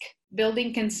Ask,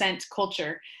 Building Consent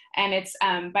Culture, and it's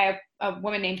by a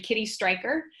woman named Kitty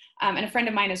Stryker. And a friend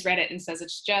of mine has read it and says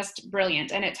it's just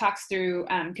brilliant. And it talks through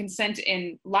consent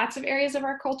in lots of areas of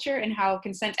our culture and how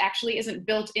consent actually isn't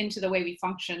built into the way we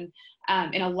function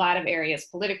in a lot of areas,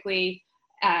 politically,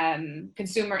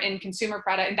 consumer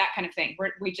product, and that kind of thing.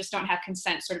 We just don't have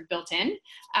consent sort of built in.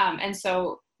 And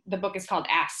so the book is called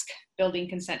Ask, Building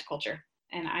Consent Culture.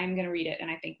 And I'm going to read it,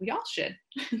 and I think we all should.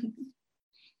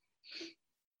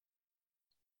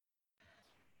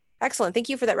 Excellent. Thank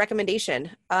you for that recommendation.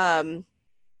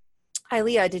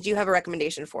 Ilia, did you have a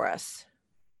recommendation for us?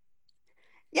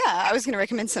 Yeah, I was going to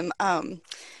recommend some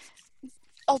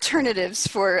alternatives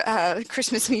for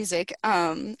Christmas music.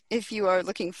 If you are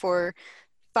looking for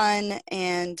fun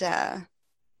and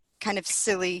kind of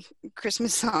silly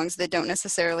Christmas songs that don't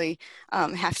necessarily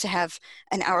have to have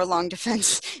an hour-long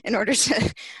defense in order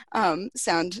to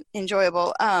sound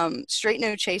enjoyable, Straight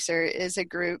No Chaser is a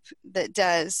group that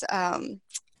does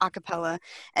a cappella,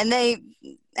 and they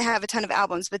have a ton of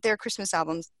albums, but their Christmas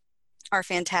albums are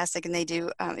fantastic. And they do,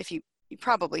 if you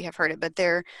probably have heard it, but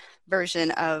their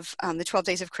version of the 12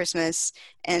 Days of Christmas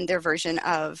and their version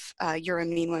of You're a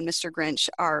Mean One, Mr. Grinch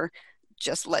are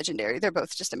just legendary. They're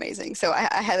both just amazing. So I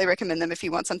highly recommend them if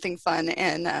you want something fun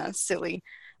and silly.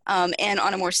 And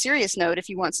on a more serious note, if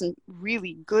you want some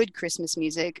really good Christmas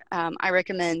music, I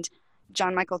recommend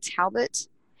John Michael Talbot,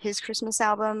 his Christmas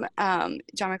album. John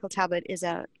Michael Talbot he's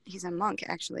a monk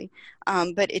actually,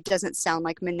 but it doesn't sound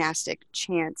like monastic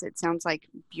chants. It sounds like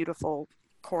beautiful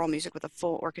choral music with a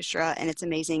full orchestra, and it's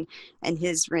amazing. And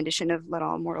his rendition of Let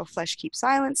All Mortal Flesh Keep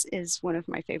Silence is one of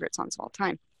my favorite songs of all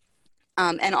time.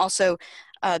 And also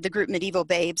the group Medieval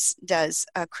Babes does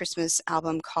a Christmas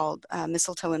album called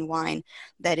Mistletoe and Wine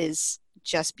that is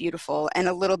just beautiful and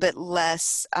a little bit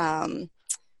less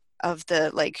of the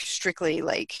like strictly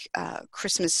like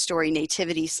Christmas story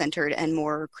nativity centered and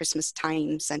more Christmas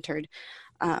time centered,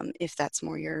 if that's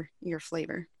more your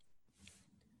flavor.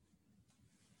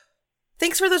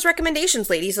 Thanks for those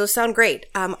recommendations, ladies. Those sound great.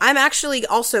 I'm actually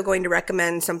also going to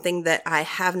recommend something that I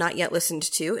have not yet listened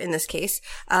to in this case.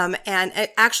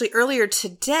 Actually earlier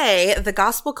today, the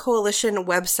Gospel Coalition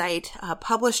website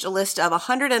published a list of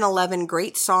 111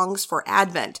 great songs for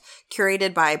Advent,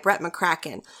 curated by Brett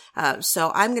McCracken.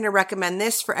 So I'm going to recommend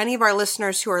this for any of our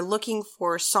listeners who are looking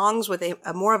for songs with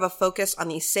a more of a focus on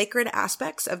the sacred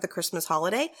aspects of the Christmas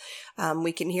holiday.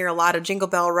 We can hear a lot of Jingle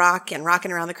Bell Rock and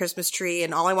Rockin' Around the Christmas Tree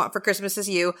and All I Want for Christmas Is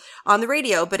You on the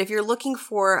radio. But if you're looking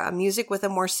for music with a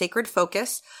more sacred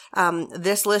focus,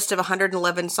 this list of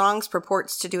 111 songs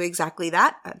purports to do exactly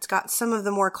that. It's got some of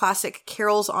the more classic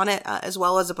carols on it, as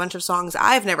well as a bunch of songs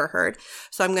I've never heard.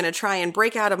 So I'm going to try and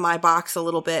break out of my box a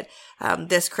little bit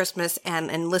this Christmas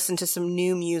and listen to some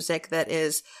new music that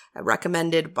is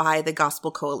recommended by the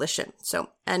Gospel Coalition.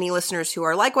 So any listeners who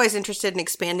are likewise interested in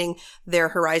expanding their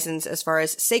horizons as far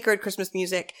as sacred Christmas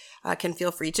music can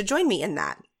feel free to join me in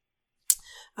that.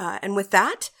 And with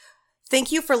that, thank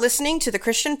you for listening to the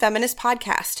Christian Feminist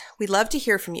podcast. We'd love to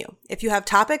hear from you. If you have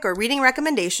topic or reading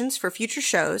recommendations for future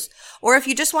shows, or if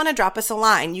you just want to drop us a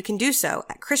line, you can do so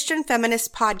at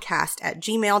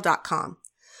christianfeministpodcast@gmail.com.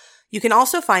 You can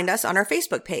also find us on our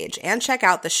Facebook page and check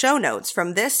out the show notes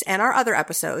from this and our other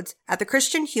episodes at the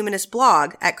Christian Humanist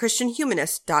blog at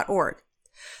christianhumanist.org.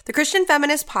 The Christian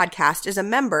Feminist podcast is a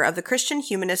member of the Christian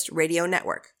Humanist Radio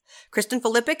Network. Kristen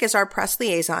Filippic is our press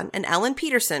liaison, and Ellen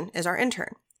Peterson is our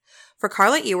intern. For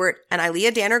Carla Ewert and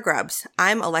Ilia Grubbs,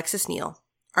 I'm Alexis Neal.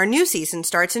 Our new season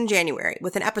starts in January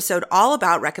with an episode all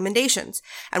about recommendations,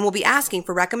 and we'll be asking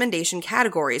for recommendation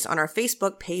categories on our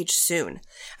Facebook page soon.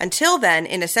 Until then,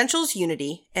 in essentials,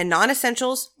 unity, in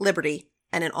non-essentials, liberty,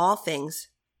 and in all things,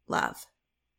 love.